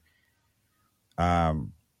 So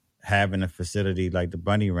having a facility like the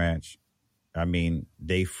Bunny Ranch, I mean,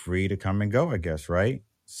 they free to come and go, I guess, right?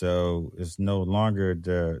 So it's no longer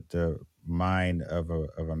the mind of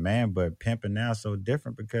a man, but pimping now is so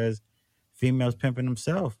different because females pimping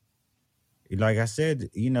themselves. Like I said,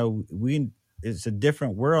 you know, it's a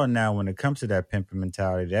different world now when it comes to that pimping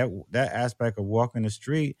mentality. That aspect of walking the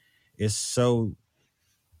street is so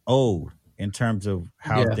old in terms of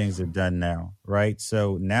how things are done now, right?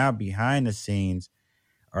 So now behind the scenes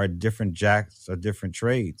are different jacks or different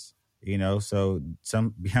trades, you know? So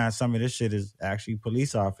behind some of this shit is actually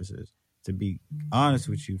police officers, to be honest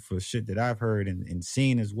with you, for shit that I've heard and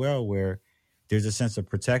seen as well, where there's a sense of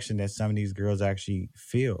protection that some of these girls actually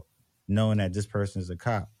feel, knowing that this person is a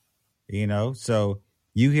cop. You know, so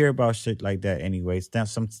you hear about shit like that anyways.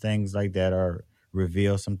 Some things like that are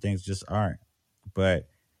revealed. Some things just aren't. But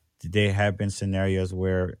there have been scenarios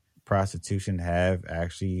where prostitution have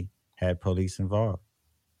actually had police involved.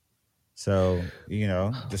 So, you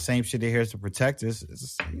know, the same shit they here to protect us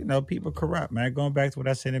is, you know, people corrupt, man. Going back to what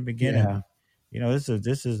I said in the beginning, you know, this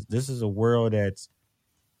is a world that's,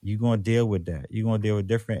 you're going to deal with that. You're going to deal with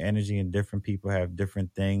different energy, and different people have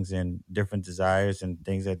different things and different desires and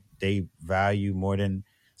things that they value more than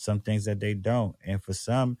some things that they don't. And for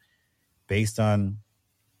some, based on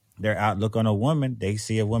their outlook on a woman, they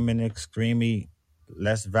see a woman extremely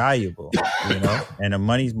less valuable, you know, and the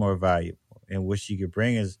money's more valuable, and what she could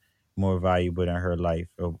bring is more valuable than her life,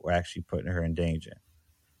 or actually putting her in danger.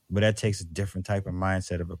 But that takes a different type of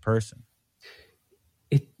mindset of a person.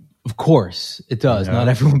 Of course it does. You know? Not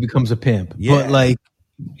everyone becomes a pimp, but like,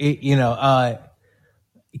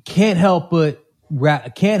 can't help but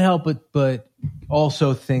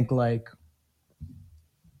also think like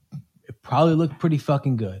it probably looked pretty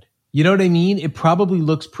fucking good. You know what I mean? It probably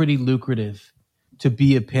looks pretty lucrative to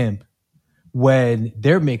be a pimp when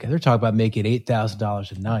they're talking about making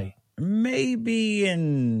 $8,000 a night. Maybe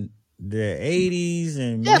in the 80s,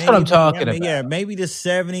 and that's what I'm talking about. Yeah, maybe the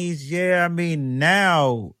 70s. Yeah, I mean,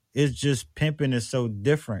 now it's just pimping is so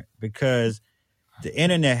different because the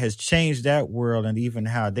internet has changed that world and even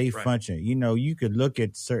how they function. You know, you could look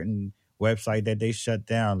at certain websites that they shut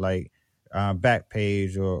down, like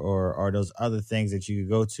Backpage or those other things that you could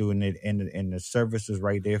go to, and the service is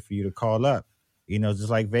right there for you to call up. You know, just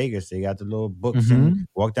like Vegas, they got the little books and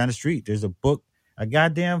walk down the street. There's a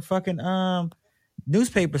goddamn fucking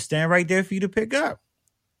newspaper stand right there for you to pick up.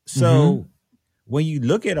 So when you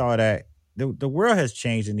look at all that, the world has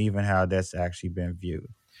changed, and even how that's actually been viewed.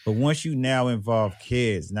 But once you now involve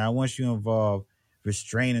kids, once you involve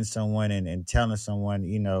restraining someone and telling someone,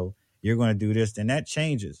 you know, you're going to do this, then that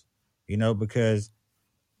changes, you know, because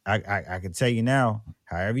I can tell you now,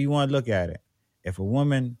 however you want to look at it, if a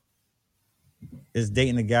woman is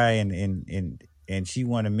dating a guy and she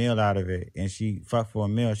won a meal out of it, and she fucked for a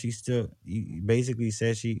meal, she still basically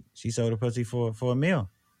says she sold a pussy for a meal.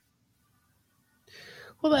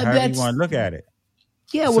 Well, however you want to look at it.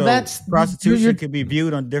 Yeah, well, that's prostitution could be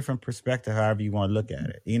viewed on different perspective, however you want to look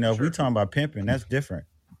at it. You know, if we're talking about pimping, that's different.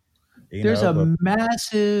 There's a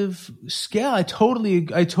massive scale. I totally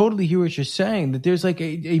hear what you're saying, that there's like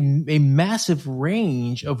a massive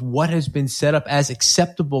range of what has been set up as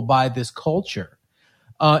acceptable by this culture.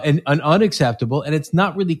 And unacceptable, and it's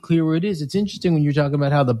not really clear where it is. It's interesting when you're talking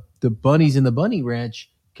about how the bunnies in the Bunny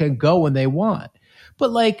Ranch can go when they want.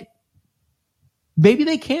 But like, maybe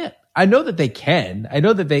they can't. I know that they can. I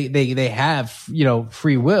know that they have, you know,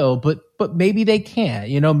 free will, but maybe they can't.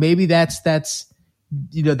 You know, maybe that's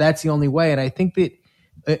the only way. And I think that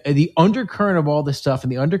the undercurrent of all this stuff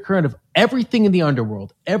and the undercurrent of everything in the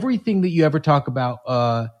underworld, everything that you ever talk about,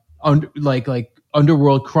 like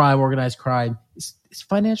underworld crime, organized crime, is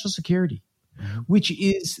financial security, which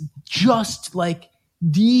is just like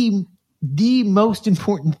the most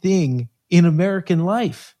important thing in American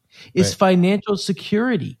life is financial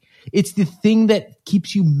security. It's the thing that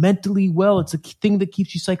keeps you mentally well. It's the thing that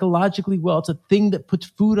keeps you psychologically well. It's a thing that puts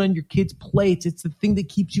food on your kids' plates. It's the thing that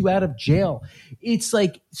keeps you out of jail. It's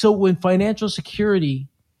like, so when financial security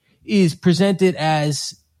is presented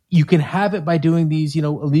as you can have it by doing these,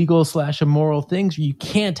 illegal / immoral things, or you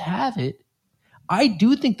can't have it, I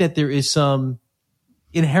do think that there is some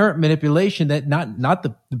inherent manipulation that not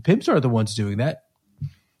the pimps are the ones doing that.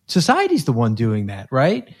 Society's the one doing that,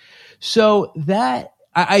 right? So that,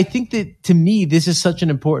 I think that, to me, this is such an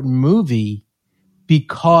important movie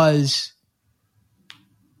because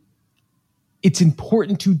it's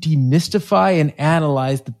important to demystify and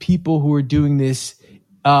analyze the people who are doing this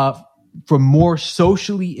from more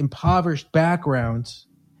socially impoverished backgrounds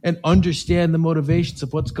and understand the motivations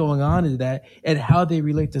of what's going on in that and how they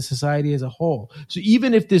relate to society as a whole. So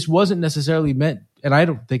even if this wasn't necessarily meant, and I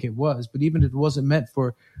don't think it was, but even if it wasn't meant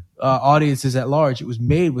for audiences at large, it was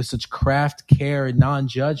made with such craft, care, and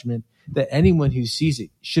non-judgment that anyone who sees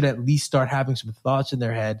it should at least start having some thoughts in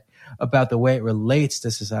their head about the way it relates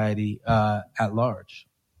to society at large.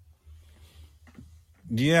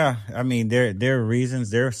 Yeah, I mean, there are reasons.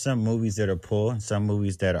 There are some movies that are pulled and some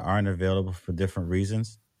movies that aren't available for different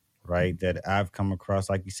reasons, right? That I've come across.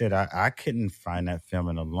 Like you said, I couldn't find that film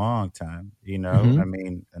in a long time, I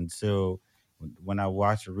mean, until when I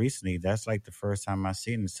watched it recently. That's like the first time I've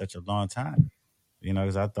seen it in such a long time,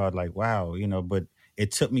 because I thought like, wow, but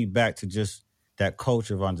it took me back to just that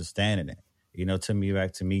culture of understanding it, took me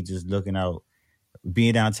back to me just looking out,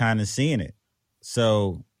 being downtown and seeing it.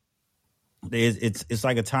 So it's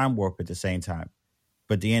like a time warp at the same time.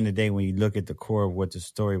 But at the end of the day, when you look at the core of what the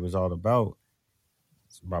story was all about,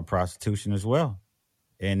 it's about prostitution as well.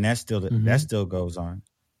 And that still goes on,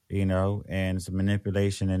 and it's a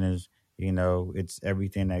manipulation, and it's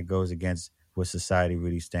everything that goes against what society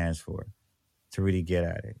really stands for, to really get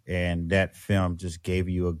at it. And that film just gave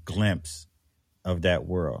you a glimpse of that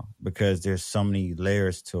world because there's so many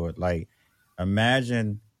layers to it. Like,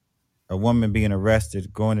 imagine a woman being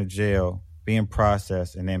arrested, going to jail, being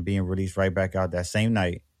processed, and then being released right back out that same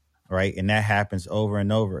night, right? And that happens over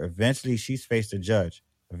and over. Eventually, she's faced a judge.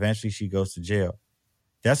 Eventually, she goes to jail.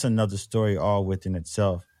 That's another story all within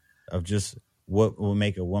itself of just what will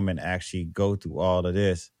make a woman actually go through all of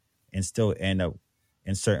this and still end up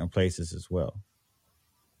in certain places as well.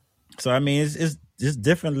 So, I mean, it's just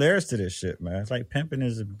different layers to this shit, man. It's like pimping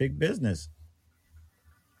is a big business.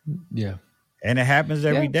 Yeah. And it happens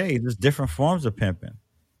every day. There's different forms of pimping,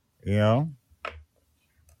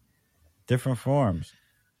 different forms.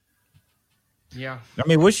 Yeah. I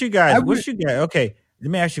mean, what you guys, okay, let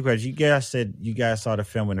me ask you a question. You guys said you guys saw the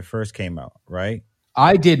film when it first came out, right?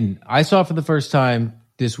 I didn't. I saw it for the first time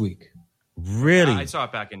this week. Really? I saw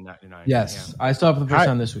it back in 99. Yes. Yeah. I saw it for the first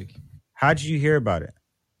time this week. How did you hear about it?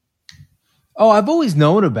 Oh, I've always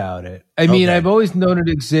known about it. I mean, I've always known it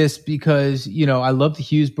exists because, I love the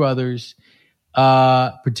Hughes brothers,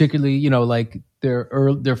 particularly, like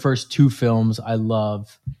their first two films I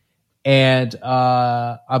love. And, it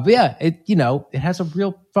has a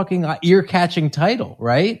real fucking ear-catching title,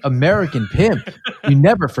 right? American Pimp. You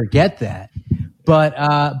never forget that. But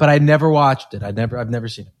I never watched it. I've never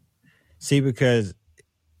seen it. See, because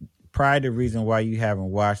probably the reason why you haven't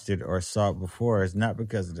watched it or saw it before is not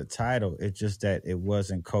because of the title. It's just that it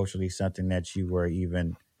wasn't culturally something that you were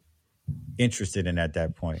even interested in at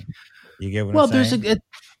that point. You get what I'm saying?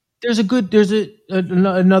 There's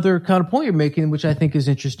another kind of point you're making, which I think is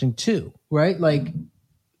interesting too, right? Like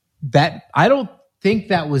that, I don't think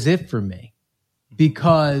that was it for me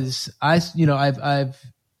because I've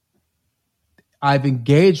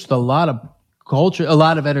engaged with a lot of culture, a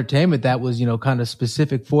lot of entertainment that was, kind of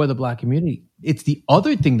specific for the Black community. It's the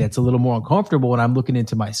other thing that's a little more uncomfortable when I'm looking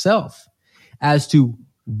into myself as to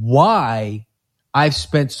why I've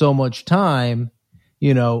spent so much time,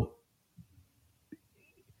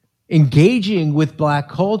 engaging with Black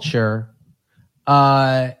culture in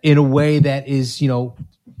a way that is,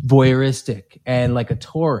 voyeuristic and like a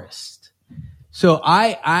tourist. So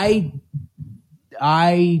I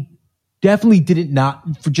definitely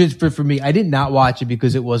for me, I did not watch it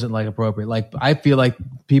because it wasn't like appropriate. Like I feel like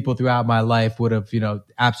people throughout my life would have,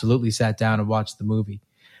 absolutely sat down and watched the movie.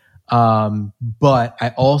 But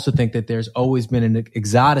I also think that there's always been an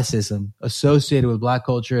exoticism associated with Black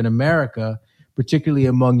culture in America, particularly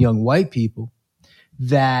among young white people,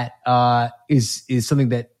 that is something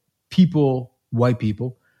that white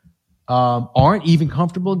people, aren't even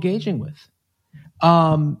comfortable engaging with.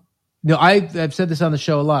 I've said this on the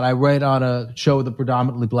show a lot. I write on a show with a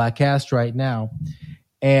predominantly black cast right now.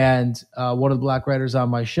 And one of the black writers on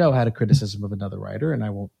my show had a criticism of another writer, and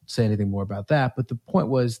I won't say anything more about that. But the point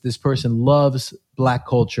was, this person loves black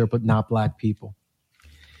culture, but not black people.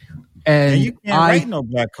 And you can't write no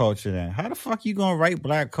black culture then. How the fuck you gonna write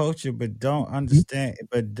black culture but don't understand?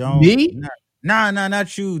 But don't me?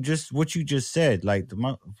 Not you. Just what you just said. Like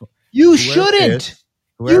you shouldn't.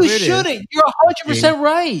 You shouldn't. You're 100%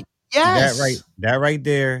 right. Yes. That right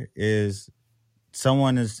there is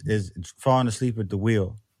someone is falling asleep at the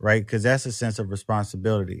wheel, right? Because that's a sense of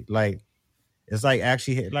responsibility. Like, it's like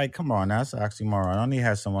actually, like, come on, now, it's an oxymoron. I don't need to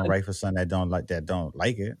have someone write for something that don't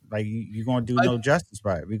like it. Like, you're gonna do no justice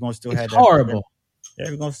by it. We're gonna still have that. Horrible.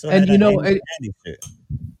 Yeah, we're gonna still have that. Shit.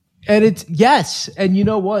 And it's yes, and you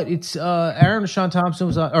know what? It's Aaron Sean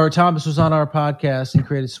Thompson Thomas was on our podcast and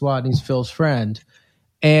created SWAT, and he's Phil's friend,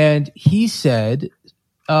 and he said,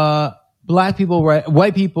 black people,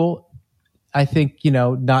 white people, I think,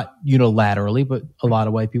 not unilaterally, but a lot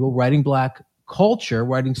of white people writing black culture,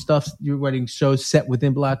 writing shows set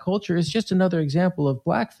within black culture is just another example of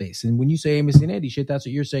blackface. And when you say Amos and Andy shit, that's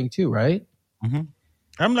what you're saying too, right? Mm-hmm.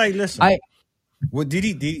 I'm like, listen, well, did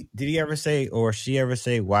he ever say, or she ever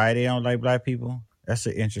say, why they don't like black people? That's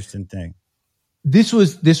an interesting thing. This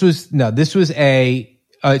was a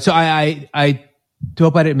so I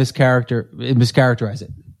hope I didn't mischaracterize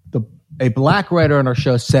it. A black writer on our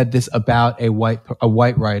show said this about a white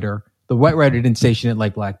writer. The white writer didn't say she didn't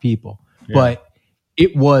like black people, but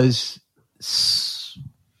it was,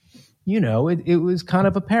 it was kind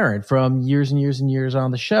of apparent from years and years and years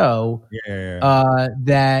on the show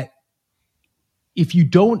that if you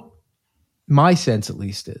don't, my sense at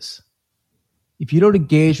least is, if you don't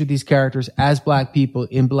engage with these characters as black people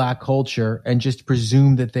in black culture and just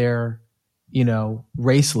presume that they're,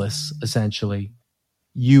 raceless, essentially,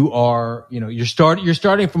 you're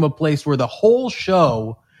starting from a place where the whole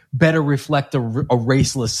show better reflect a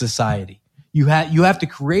raceless society. You have to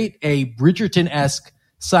create a Bridgerton-esque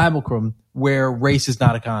simulacrum where race is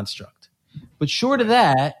not a construct. But short of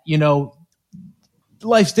that,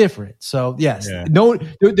 life's different. So yes, no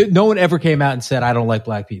one ever came out and said, I don't like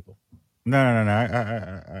black people. No.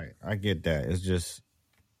 I get that. It's just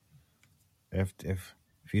if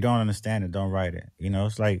you don't understand it, don't write it.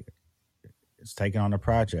 It's like, it's taking on a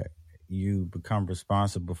project. You become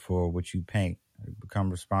responsible for what you paint. You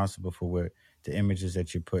become responsible for the images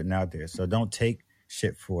that you're putting out there. So don't take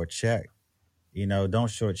shit for a check. Don't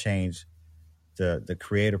shortchange the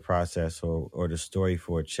creative process or the story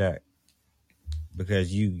for a check,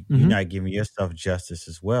 because you're not giving yourself justice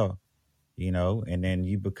as well. And then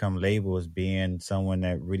you become labeled as being someone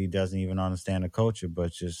that really doesn't even understand the culture,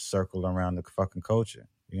 but just circle around the fucking culture.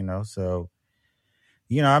 So.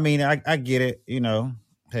 I get it.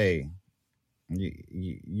 Hey,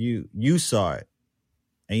 you saw it,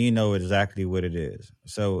 and you know exactly what it is.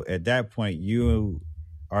 So at that point, you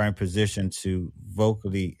are in position to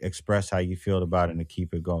vocally express how you feel about it and to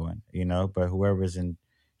keep it going. But whoever's in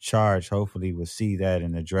charge, hopefully, will see that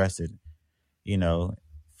and address it.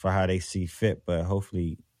 For how they see fit, but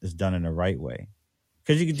hopefully it's done in the right way.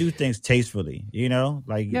 Because you can do things tastefully.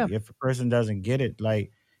 If a person doesn't get it,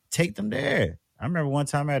 like, take them there. I remember one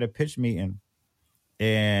time I had a pitch meeting,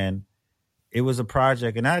 and it was a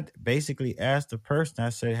project, and I basically asked the person, I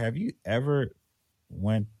said, have you ever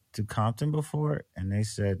went to Compton before? And they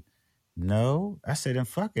said, no. I said, then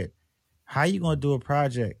fuck it. How you going to do a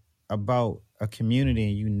project about a community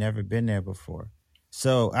and you never been there before?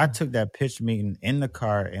 So I took that pitch meeting in the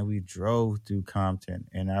car, and we drove through Compton,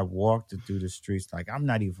 and I walked through the streets. Like, I'm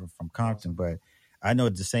not even from Compton, but I know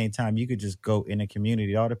at the same time, you could just go in a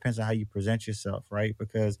community. It all depends on how you present yourself, right?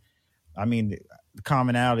 Because, the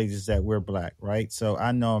commonality is that we're black, right? So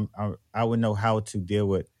I know I would know how to deal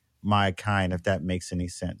with my kind, if that makes any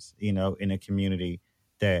sense, in a community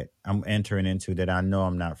that I'm entering into that I know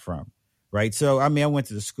I'm not from, right? So, I went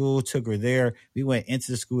to the school, took her there. We went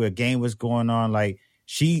into the school. A game was going on. Like,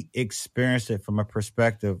 she experienced it from a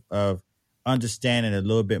perspective of understanding a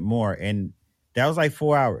little bit more. And that was like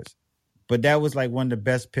 4 hours. But that was like one of the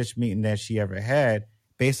best pitch meetings that she ever had,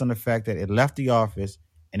 based on the fact that it left the office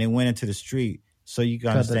and it went into the street, so you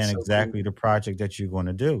can understand exactly the project that you're going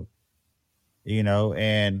to do.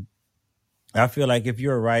 And I feel like if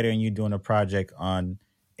you're a writer and you're doing a project on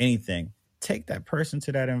anything, take that person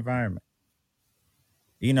to that environment.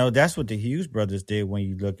 That's what the Hughes brothers did when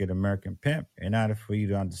you look at American Pimp. In order for you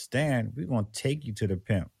to understand, we're going to take you to the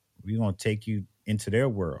pimp. We're going to take you into their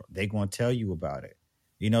world. They're going to tell you about it.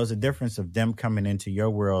 It's a difference of them coming into your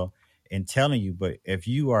world and telling you. But if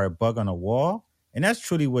you are a bug on a wall, and that's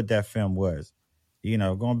truly what that film was,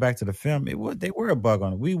 going back to the film, they were a bug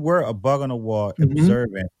on it. We were a bug on a wall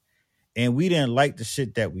observing, and we didn't like the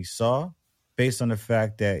shit that we saw based on the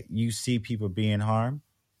fact that you see people being harmed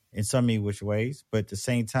in so many which ways. But at the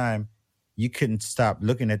same time, you couldn't stop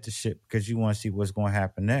looking at the shit because you want to see what's going to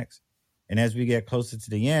happen next. And as we get closer to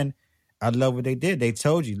the end, I love what they did. They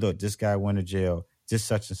told you, look, this guy went to jail, just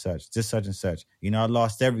such and such, just such and such. I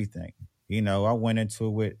lost everything. I went into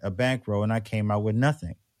it with a bankroll and I came out with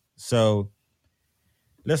nothing. So,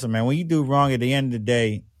 listen, man, when you do wrong at the end of the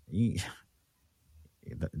day,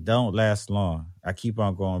 it don't last long. I keep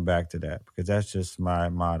on going back to that because that's just my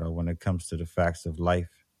motto when it comes to the facts of life.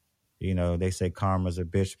 They say karma's a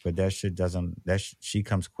bitch, but that shit doesn't, she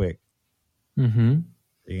comes quick. So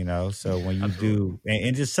when you do,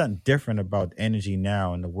 and just something different about energy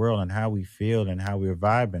now in the world and how we feel and how we're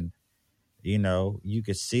vibing, you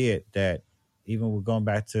could see it that even we're going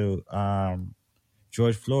back to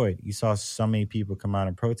George Floyd, you saw so many people come out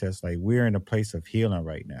and protest. Like, we're in a place of healing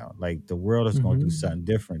right now. Like, the world is going to do something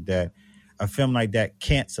different that a film like that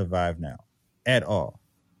can't survive now at all.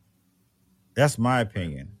 That's my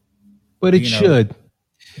opinion. But it should.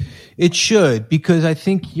 It should, because I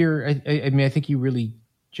think I think you really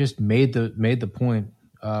just made the point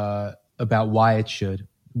about why it should.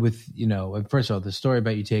 With, first of all, the story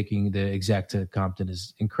about you taking the exec to Compton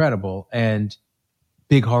is incredible and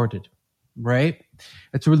big-hearted, right?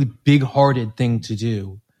 That's a really big-hearted thing to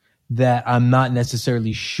do that I'm not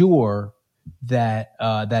necessarily sure that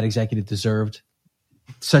that executive deserved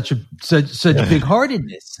such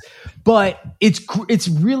big-heartedness. But it's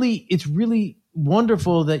really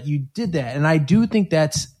wonderful that you did that. And I do think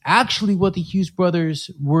that's actually what the Hughes brothers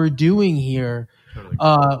were doing here. Totally.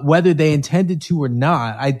 Whether they intended to or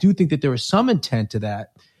not, I do think that there was some intent to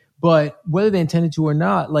that. But whether they intended to or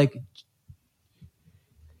not, like,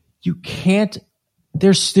 you can't.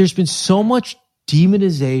 There's been so much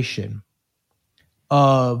demonization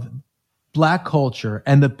of Black culture,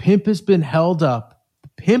 and the pimp has been held up. The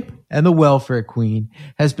pimp and the welfare queen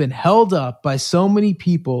has been held up by so many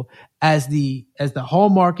people as the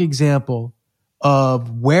hallmark example of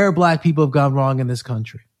where Black people have gone wrong in this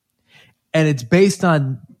country. And it's based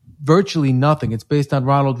on virtually nothing. It's based on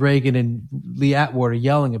Ronald Reagan and Lee Atwater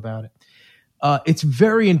yelling about it. It's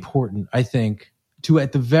very important, I think, to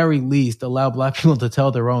at the very least allow Black people to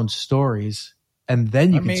tell their own stories, and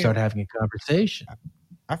then you can start having a conversation.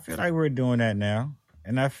 I feel like we're doing that now,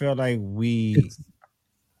 and I feel like we're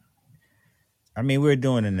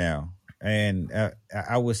doing it now. And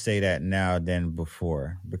I would say that now than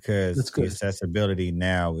before, because the accessibility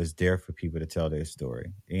now is there for people to tell their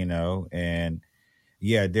story, and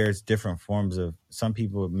there's different forms of, some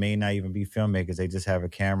people may not even be filmmakers. They just have a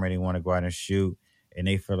camera and they want to go out and shoot, and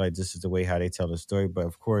they feel like this is the way how they tell the story. But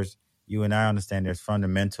of course, you and I understand there's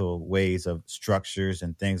fundamental ways of structures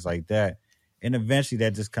and things like that. And eventually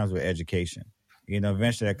that just comes with education,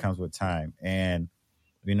 eventually that comes with time. And,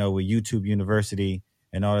 with YouTube University,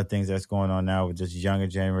 and all the things that's going on now with this younger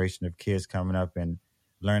generation of kids coming up and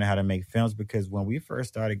learning how to make films. Because when we first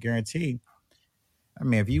started, guaranteed,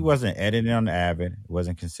 if you wasn't editing on the Avid, it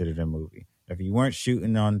wasn't considered a movie. If you weren't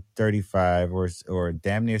shooting on 35 or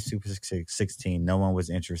damn near Super 16, no one was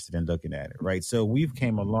interested in looking at it, right? So we've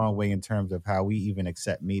came a long way in terms of how we even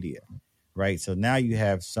accept media, right? So now you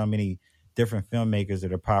have so many different filmmakers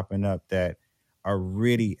that are popping up that are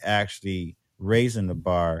really actually raising the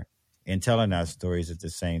bar and telling our stories at the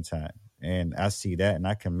same time. And I see that and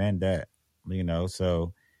I commend that,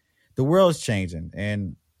 so the world's changing,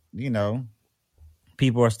 and,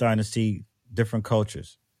 people are starting to see different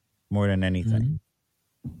cultures more than anything.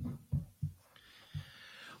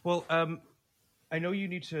 Well, I know you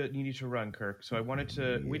need to run, Kirk. So I wanted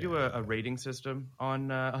to. We do a rating system on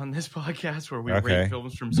this podcast where we rate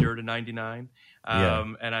films from 0 to 99.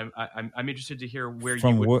 And I'm interested to hear where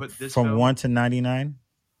you would put this from film. 1 to 99.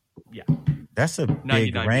 Yeah, that's a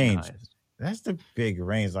big range. That's the big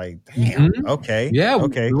range. Like, damn. Okay. Yeah.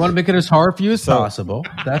 Okay. We want to make it as hard for you as possible.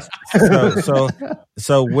 That's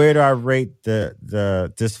so. Where do I rate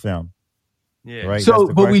this film? Yeah. Right. So,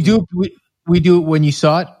 but we do when you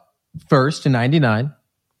saw it first in 99.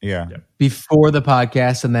 Yeah. Before the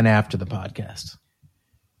podcast and then after the podcast.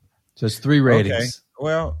 So it's 3 ratings. Okay.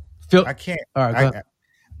 Well, I can't. All right,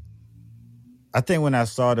 I think when I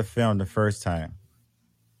saw the film the first time,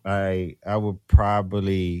 I would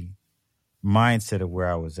probably mindset of where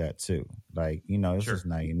I was at too. Like, this is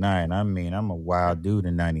 99. I'm a wild dude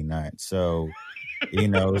in 99. So,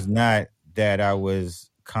 it's not that I was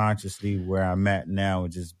consciously where I'm at now,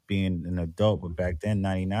 just being an adult. But back then,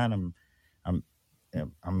 99, I'm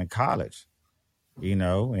in college,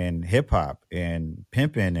 and hip hop and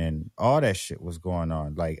pimping and all that shit was going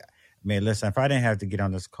on. Like, man, listen, if I didn't have to get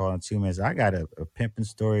on this call in 2 minutes, I got a pimping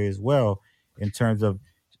story as well in terms of,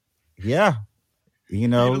 yeah. You're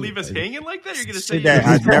gonna leave us hanging like that? You're gonna say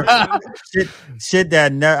shit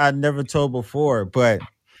that I never told before, but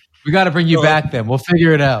we got to bring you back. Then we'll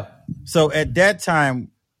figure it out. So at that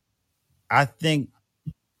time, I think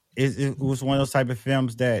it was one of those type of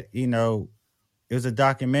films that it was a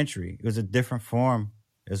documentary. It was a different form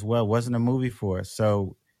as well. It wasn't a movie for us,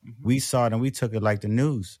 so we saw it and we took it like the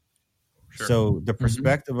news. Sure. So the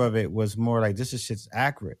perspective of it was more like, this is shit's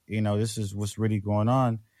accurate. This is what's really going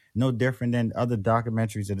on. No different than other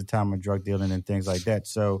documentaries at the time of drug dealing and things like that.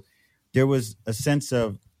 So there was a sense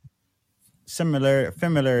of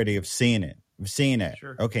familiarity of seeing it.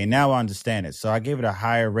 Sure. Okay, now I understand it. So I gave it a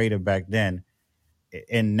higher rating back then.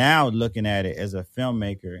 And now looking at it as a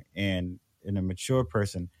filmmaker and a mature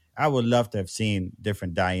person, I would love to have seen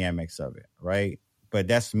different dynamics of it, right? But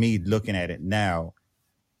that's me looking at it now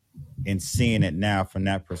and seeing it now from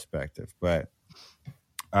that perspective. But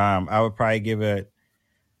I would probably give it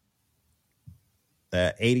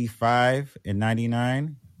 85 and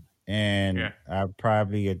 99, and I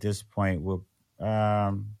probably at this point will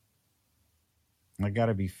I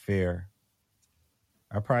gotta be fair,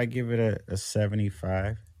 I'll probably give it a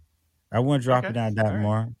 75. I wouldn't drop it down that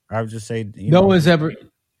more. I would just say one's ever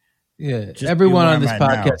everyone on this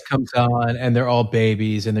podcast comes on and they're all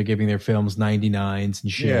babies and they're giving their films 99s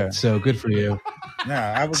and shit. So good for you. Nah,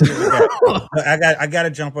 I would give it that. I got to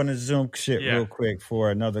jump on the Zoom shit real quick for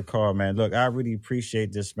another call, man. Look, I really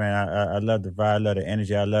appreciate this, man. I love the vibe, I love the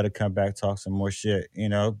energy. I love to come back, talk some more shit,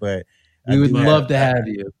 but we would love to have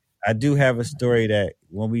you. I do have a story that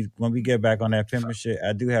when we get back on that pimping shit,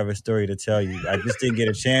 I do have a story to tell you. I just didn't get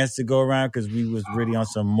a chance to go around because we was really on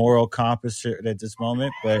some moral compass shit at this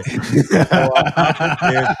moment. But there's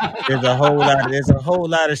a whole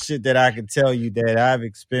lot of shit that I can tell you that I've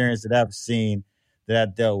experienced, that I've seen, that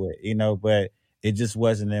I dealt with, but it just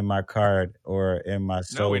wasn't in my card or in my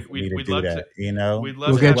soul for me to do that.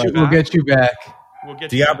 We'll get you back.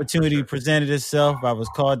 The opportunity presented itself. I was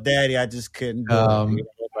called daddy. I just couldn't do it.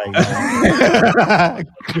 All right,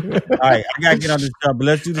 I gotta get on this job, but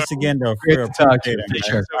let's do this again though. Great to talk to you.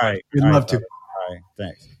 Sure. All right, we'd love to. All right,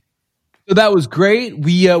 thanks. So that was great.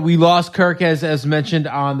 We lost Kirk as mentioned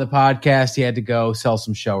on the podcast. He had to go sell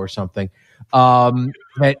some show or something.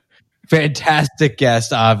 Fantastic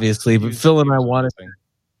guest, obviously, but Phil and I wanted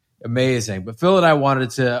amazing. But Phil and I wanted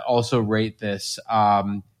to also rate this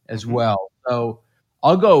as well. So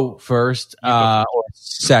I'll go first or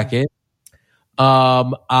second.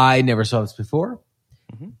 I never saw this before.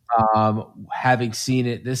 Having seen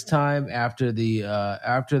it this time after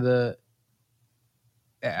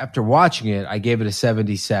watching it, I gave it a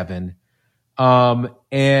 77.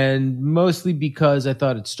 And mostly because I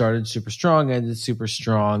thought it started super strong, ended super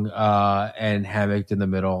strong, and hammocked in the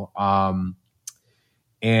middle.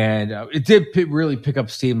 And it did really pick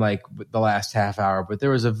up steam like the last half hour, but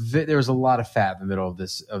there was a lot of fat in the middle of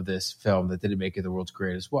this film that didn't make it the world's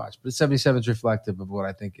greatest watch. But 77 is reflective of what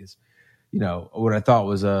I think is, what I thought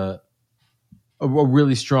was a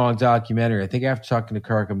really strong documentary. I think after talking to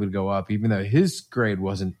Kirk, I'm going to go up, even though his grade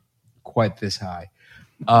wasn't quite this high.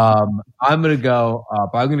 I'm going to go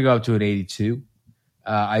up. I'm going to go up to an 82.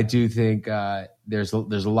 I do think there's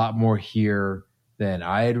a lot more here than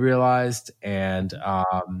I had realized, and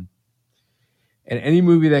any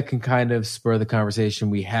movie that can kind of spur the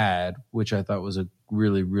conversation we had, which I thought was a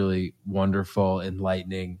really, really wonderful,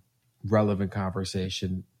 enlightening, relevant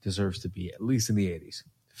conversation, deserves to be at least in the 80s.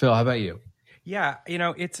 Phil, how about you? Yeah,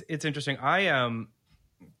 it's interesting. I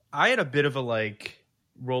had a bit of a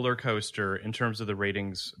roller coaster in terms of the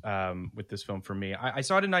ratings with this film for me. I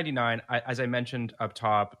saw it in 99. As I mentioned up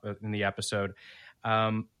top in the episode,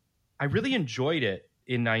 I really enjoyed it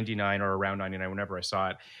in 99 or around 99, whenever I saw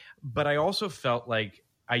it. But I also felt like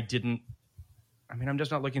I'm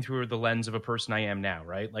just not looking through the lens of a person I am now,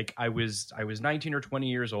 right? Like I was 19 or 20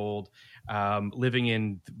 years old, living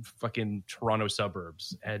in fucking Toronto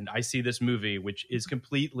suburbs. And I see this movie, which is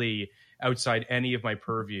completely outside any of my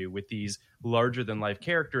purview with these larger than life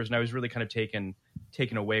characters. And I was really kind of taken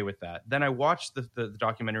away with that. Then I watched the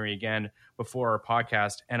documentary again before our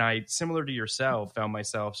podcast. And I, similar to yourself, found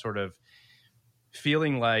myself sort of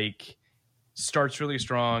feeling like starts really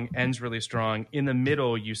strong, ends really strong. In the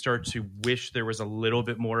middle, you start to wish there was a little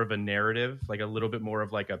bit more of a narrative, like a little bit more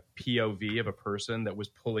of like a POV of a person that was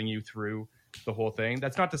pulling you through the whole thing.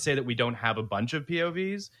 That's not to say that we don't have a bunch of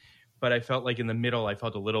POVs, but I felt like in the middle, I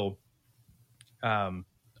felt a little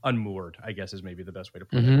unmoored, I guess is maybe the best way to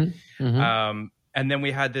put it. And then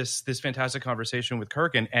we had this fantastic conversation with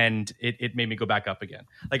Kirk, and it made me go back up again.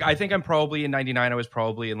 Like, I think I'm probably in 99, I was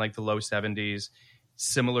probably in like the low 70s.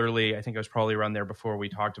 Similarly, I think I was probably around there before we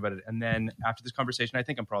talked about it. And then after this conversation, I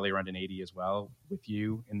think I'm probably around an 80 as well with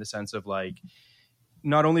you, in the sense of like,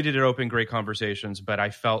 not only did it open great conversations, but I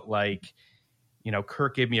felt like, you know,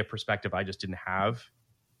 Kirk gave me a perspective I just didn't have,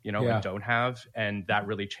 you know, and don't have. And that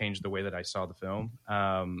really changed the way that I saw the film.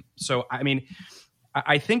 So, I mean,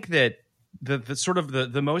 I think that the sort of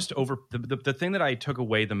the most the thing that I took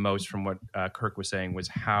away the most from what Kirk was saying was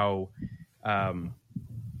how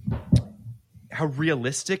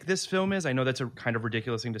realistic this film is. I know that's a kind of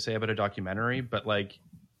ridiculous thing to say about a documentary, but like,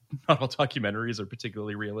 not all documentaries are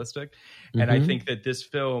particularly realistic. And I think that this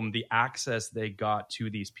film, the access they got to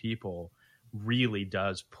these people, really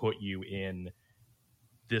does put you in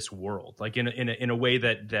this world, like in a way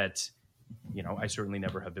that you know, I certainly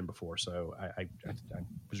never have been before. So I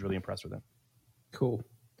was really impressed with it. Cool.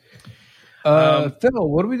 Phil,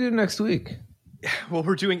 what do we do next week? Well,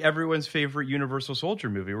 we're doing everyone's favorite Universal Soldier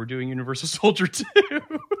movie. We're doing Universal Soldier 2.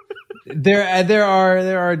 There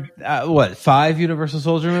are what, 5 Universal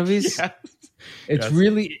Soldier movies? Yes.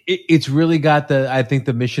 It's really got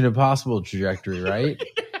the Mission Impossible trajectory, right?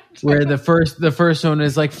 Where the first one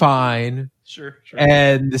is like fine. Sure.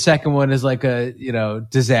 And the second one is like a, you know,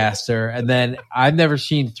 disaster. And then I've never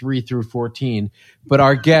seen 3 through 14, but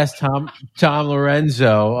our guest Tom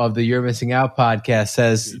Lorenzo of the You're Missing Out podcast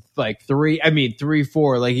says like 3,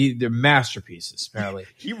 4, like they're masterpieces. Apparently,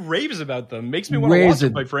 he raves about them. Makes me want to watch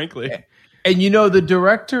it, quite frankly. And you know, the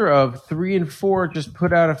director of 3 and 4 just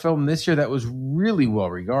put out a film this year that was really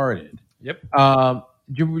well regarded. Yep.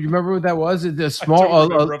 Do you remember what that was? It's a I small.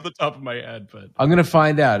 don't remember off the top of my head, but I'm gonna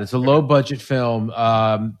find out. It's a low budget film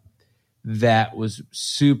that was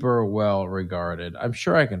super well regarded. I'm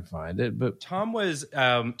sure I can find it. But Tom was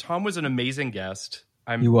an amazing guest.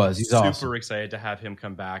 He was. He's super awesome. excited to have him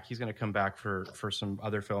come back. He's going to come back for some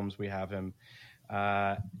other films. We have him,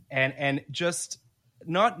 and just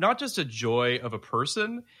not just a joy of a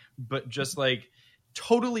person, but just like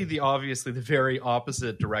totally the very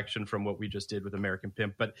opposite direction from what we just did with American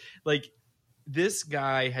Pimp. But like, this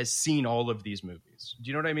guy has seen all of these movies. Do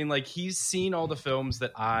you know what I mean? Like, he's seen all the films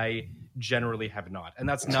that I generally have not. And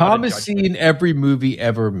that's not Tom has seen every movie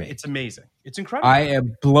ever made. It's amazing. It's incredible. I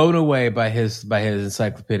am blown away by his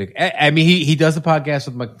encyclopedic. I mean, he does a podcast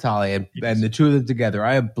with Macaulay, and the two of them together.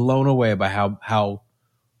 I am blown away by how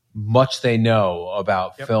much they know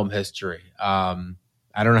about film history.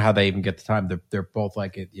 I don't know how they even get the time. They're both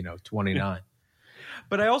like at 29.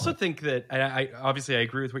 But I also think that I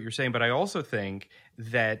agree with what you're saying. But I also think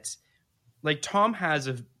that like Tom has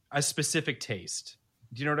a specific taste.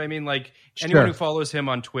 Do you know what I mean? Like, anyone who follows him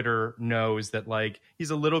on Twitter knows that like he's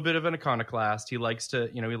a little bit of an iconoclast. He likes to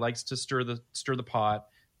stir the pot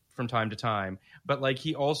from time to time. But like,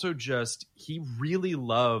 he also he really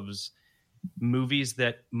loves movies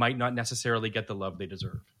that might not necessarily get the love they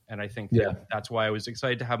deserve. And I think that's why I was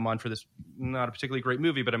excited to have him on for this, not a particularly great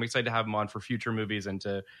movie, but I'm excited to have him on for future movies and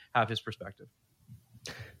to have his perspective.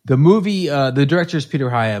 The movie, the director is Peter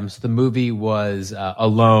Hyams. The movie was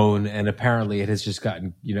Alone, and apparently it has just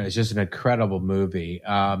gotten, it's just an incredible movie.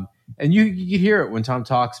 And you hear it when Tom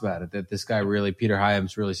talks about it, that this guy Peter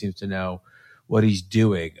Hyams really seems to know what he's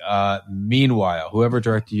doing. Meanwhile, whoever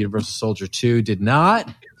directed Universal Soldier 2 did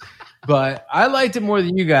not, but I liked it more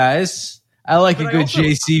than you guys. I like a good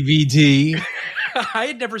JCVD. I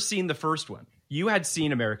had never seen the first one. You had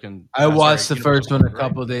seen American. I watched the first one a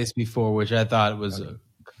couple of days before, which I thought was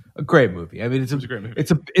a great movie. I mean, it's a great movie.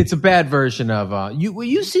 It's a bad version of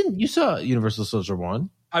you saw Universal Soldier 1.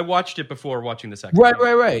 I watched it before watching the second.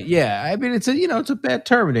 Right. Yeah, I mean, it's a bad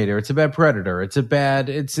Terminator. It's a bad Predator.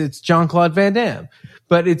 It's Jean-Claude Van Damme.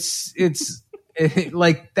 But it's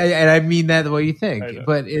like, and I mean that the way you think.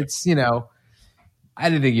 But it's I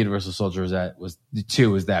didn't think Universal Soldier was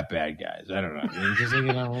that bad, guys. I don't know.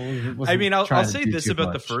 I'll say this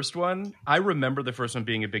about the first one. I remember the first one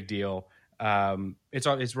being a big deal.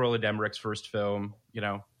 It's Roland Emmerich's first film.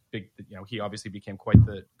 He obviously became quite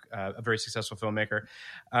a very successful filmmaker.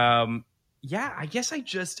 I guess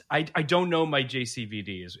I don't know my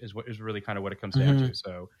JCVD is really kind of what it comes down to.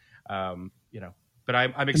 So, but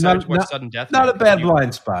I'm excited to watch Sudden Death. Not a bad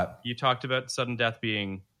blind spot. You talked about Sudden Death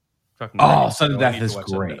being. Sudden Death is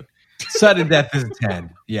great. Sudden Death is 10.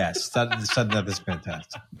 Yes, Sudden Death is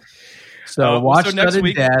fantastic. So watch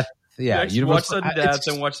Sudden Death. Yeah, watch Sudden Death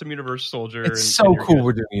and watch some Universal Soldier. It's so cool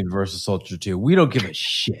we're doing Universal Soldier 2. We don't give a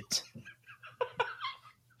shit.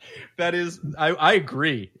 That is, I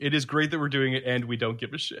agree. It is great that we're doing it and we don't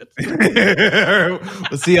give a shit.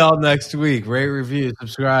 We'll see y'all next week. Rate, review,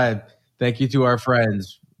 subscribe. Thank you to our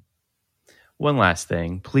friends. One last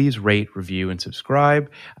thing, please rate, review, and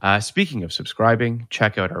subscribe. Speaking of subscribing,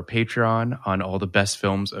 check out our Patreon on all the best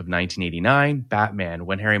films of 1989, Batman,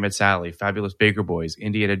 When Harry Met Sally, Fabulous Baker Boys,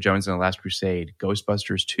 Indiana Jones and the Last Crusade,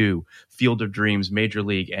 Ghostbusters 2, Field of Dreams, Major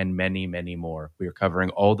League, and many, many more. We are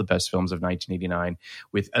covering all the best films of 1989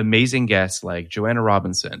 with amazing guests like Joanna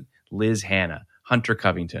Robinson, Liz Hanna, Hunter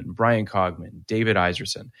Covington, Brian Cogman, David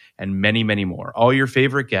Iserson, and many, many more. All your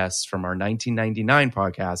favorite guests from our 1999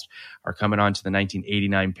 podcast are coming on to the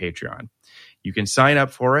 1989 Patreon. You can sign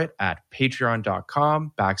up for it at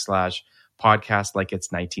patreon.com/podcast like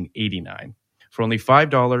it's 1989. For only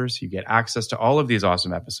 $5, you get access to all of these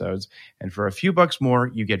awesome episodes. And for a few bucks more,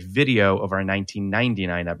 you get video of our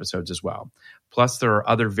 1999 episodes as well. Plus, there are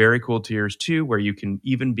other very cool tiers too, where you can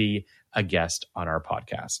even be a guest on our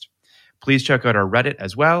podcast. Please check out our Reddit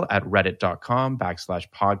as well at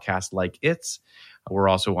reddit.com/podcastlikeits. We're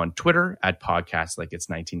also on Twitter at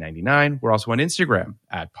podcastlikeits1999. We're also on Instagram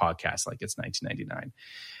at podcastlikeits1999.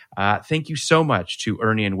 Thank you so much to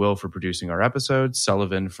Ernie and Will for producing our episodes,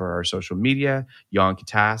 Sullivan for our social media, Jan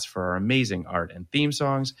Katas for our amazing art and theme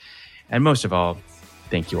songs, and most of all,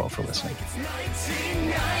 thank you all for listening.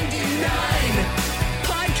 1999.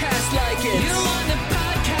 Podcast like it. You want the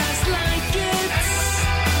podcast like it.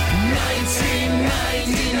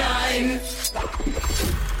 1999.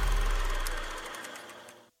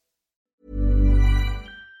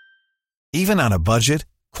 Even on a budget,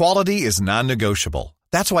 quality is non-negotiable.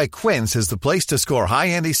 That's why Quince is the place to score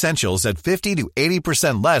high-end essentials at 50 to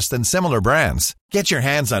 80% less than similar brands. Get your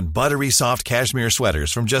hands on buttery soft cashmere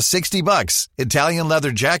sweaters from just $60, Italian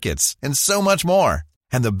leather jackets, and so much more.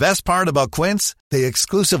 And the best part about Quince, they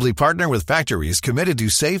exclusively partner with factories committed to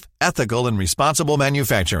safe, ethical, and responsible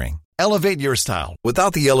manufacturing. Elevate your style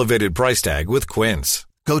without the elevated price tag with Quince.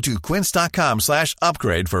 Go to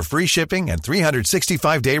quince.com/upgrade for free shipping and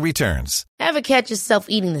 365-day returns. Ever catch yourself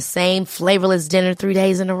eating the same flavorless dinner 3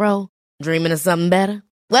 days in a row? Dreaming of something better?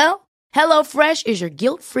 Well, HelloFresh is your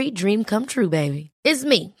guilt-free dream come true, baby. It's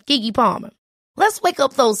me, Keke Palmer. Let's wake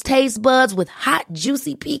up those taste buds with hot,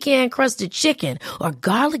 juicy pecan-crusted chicken or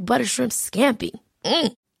garlic butter shrimp scampi.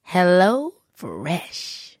 Hello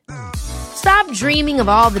Fresh. Stop dreaming of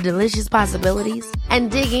all the delicious possibilities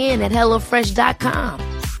and dig in at HelloFresh.com.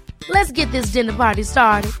 Let's get this dinner party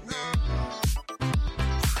started.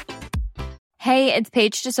 Hey, it's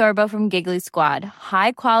Paige DeSorbo from Giggly Squad.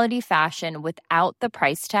 High quality fashion without the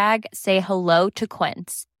price tag. Say hello to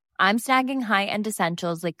Quince. I'm snagging high-end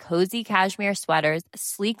essentials like cozy cashmere sweaters,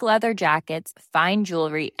 sleek leather jackets, fine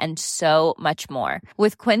jewelry, and so much more.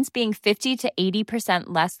 With Quince being 50 to 80%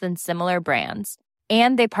 less than similar brands.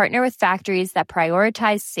 And they partner with factories that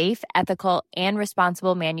prioritize safe, ethical, and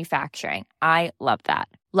responsible manufacturing. I love that.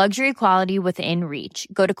 Luxury quality within reach.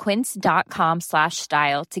 Go to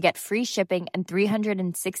quince.com/style to get free shipping and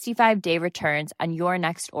 365-day returns on your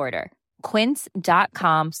next order.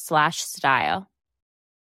 Quince.com/style.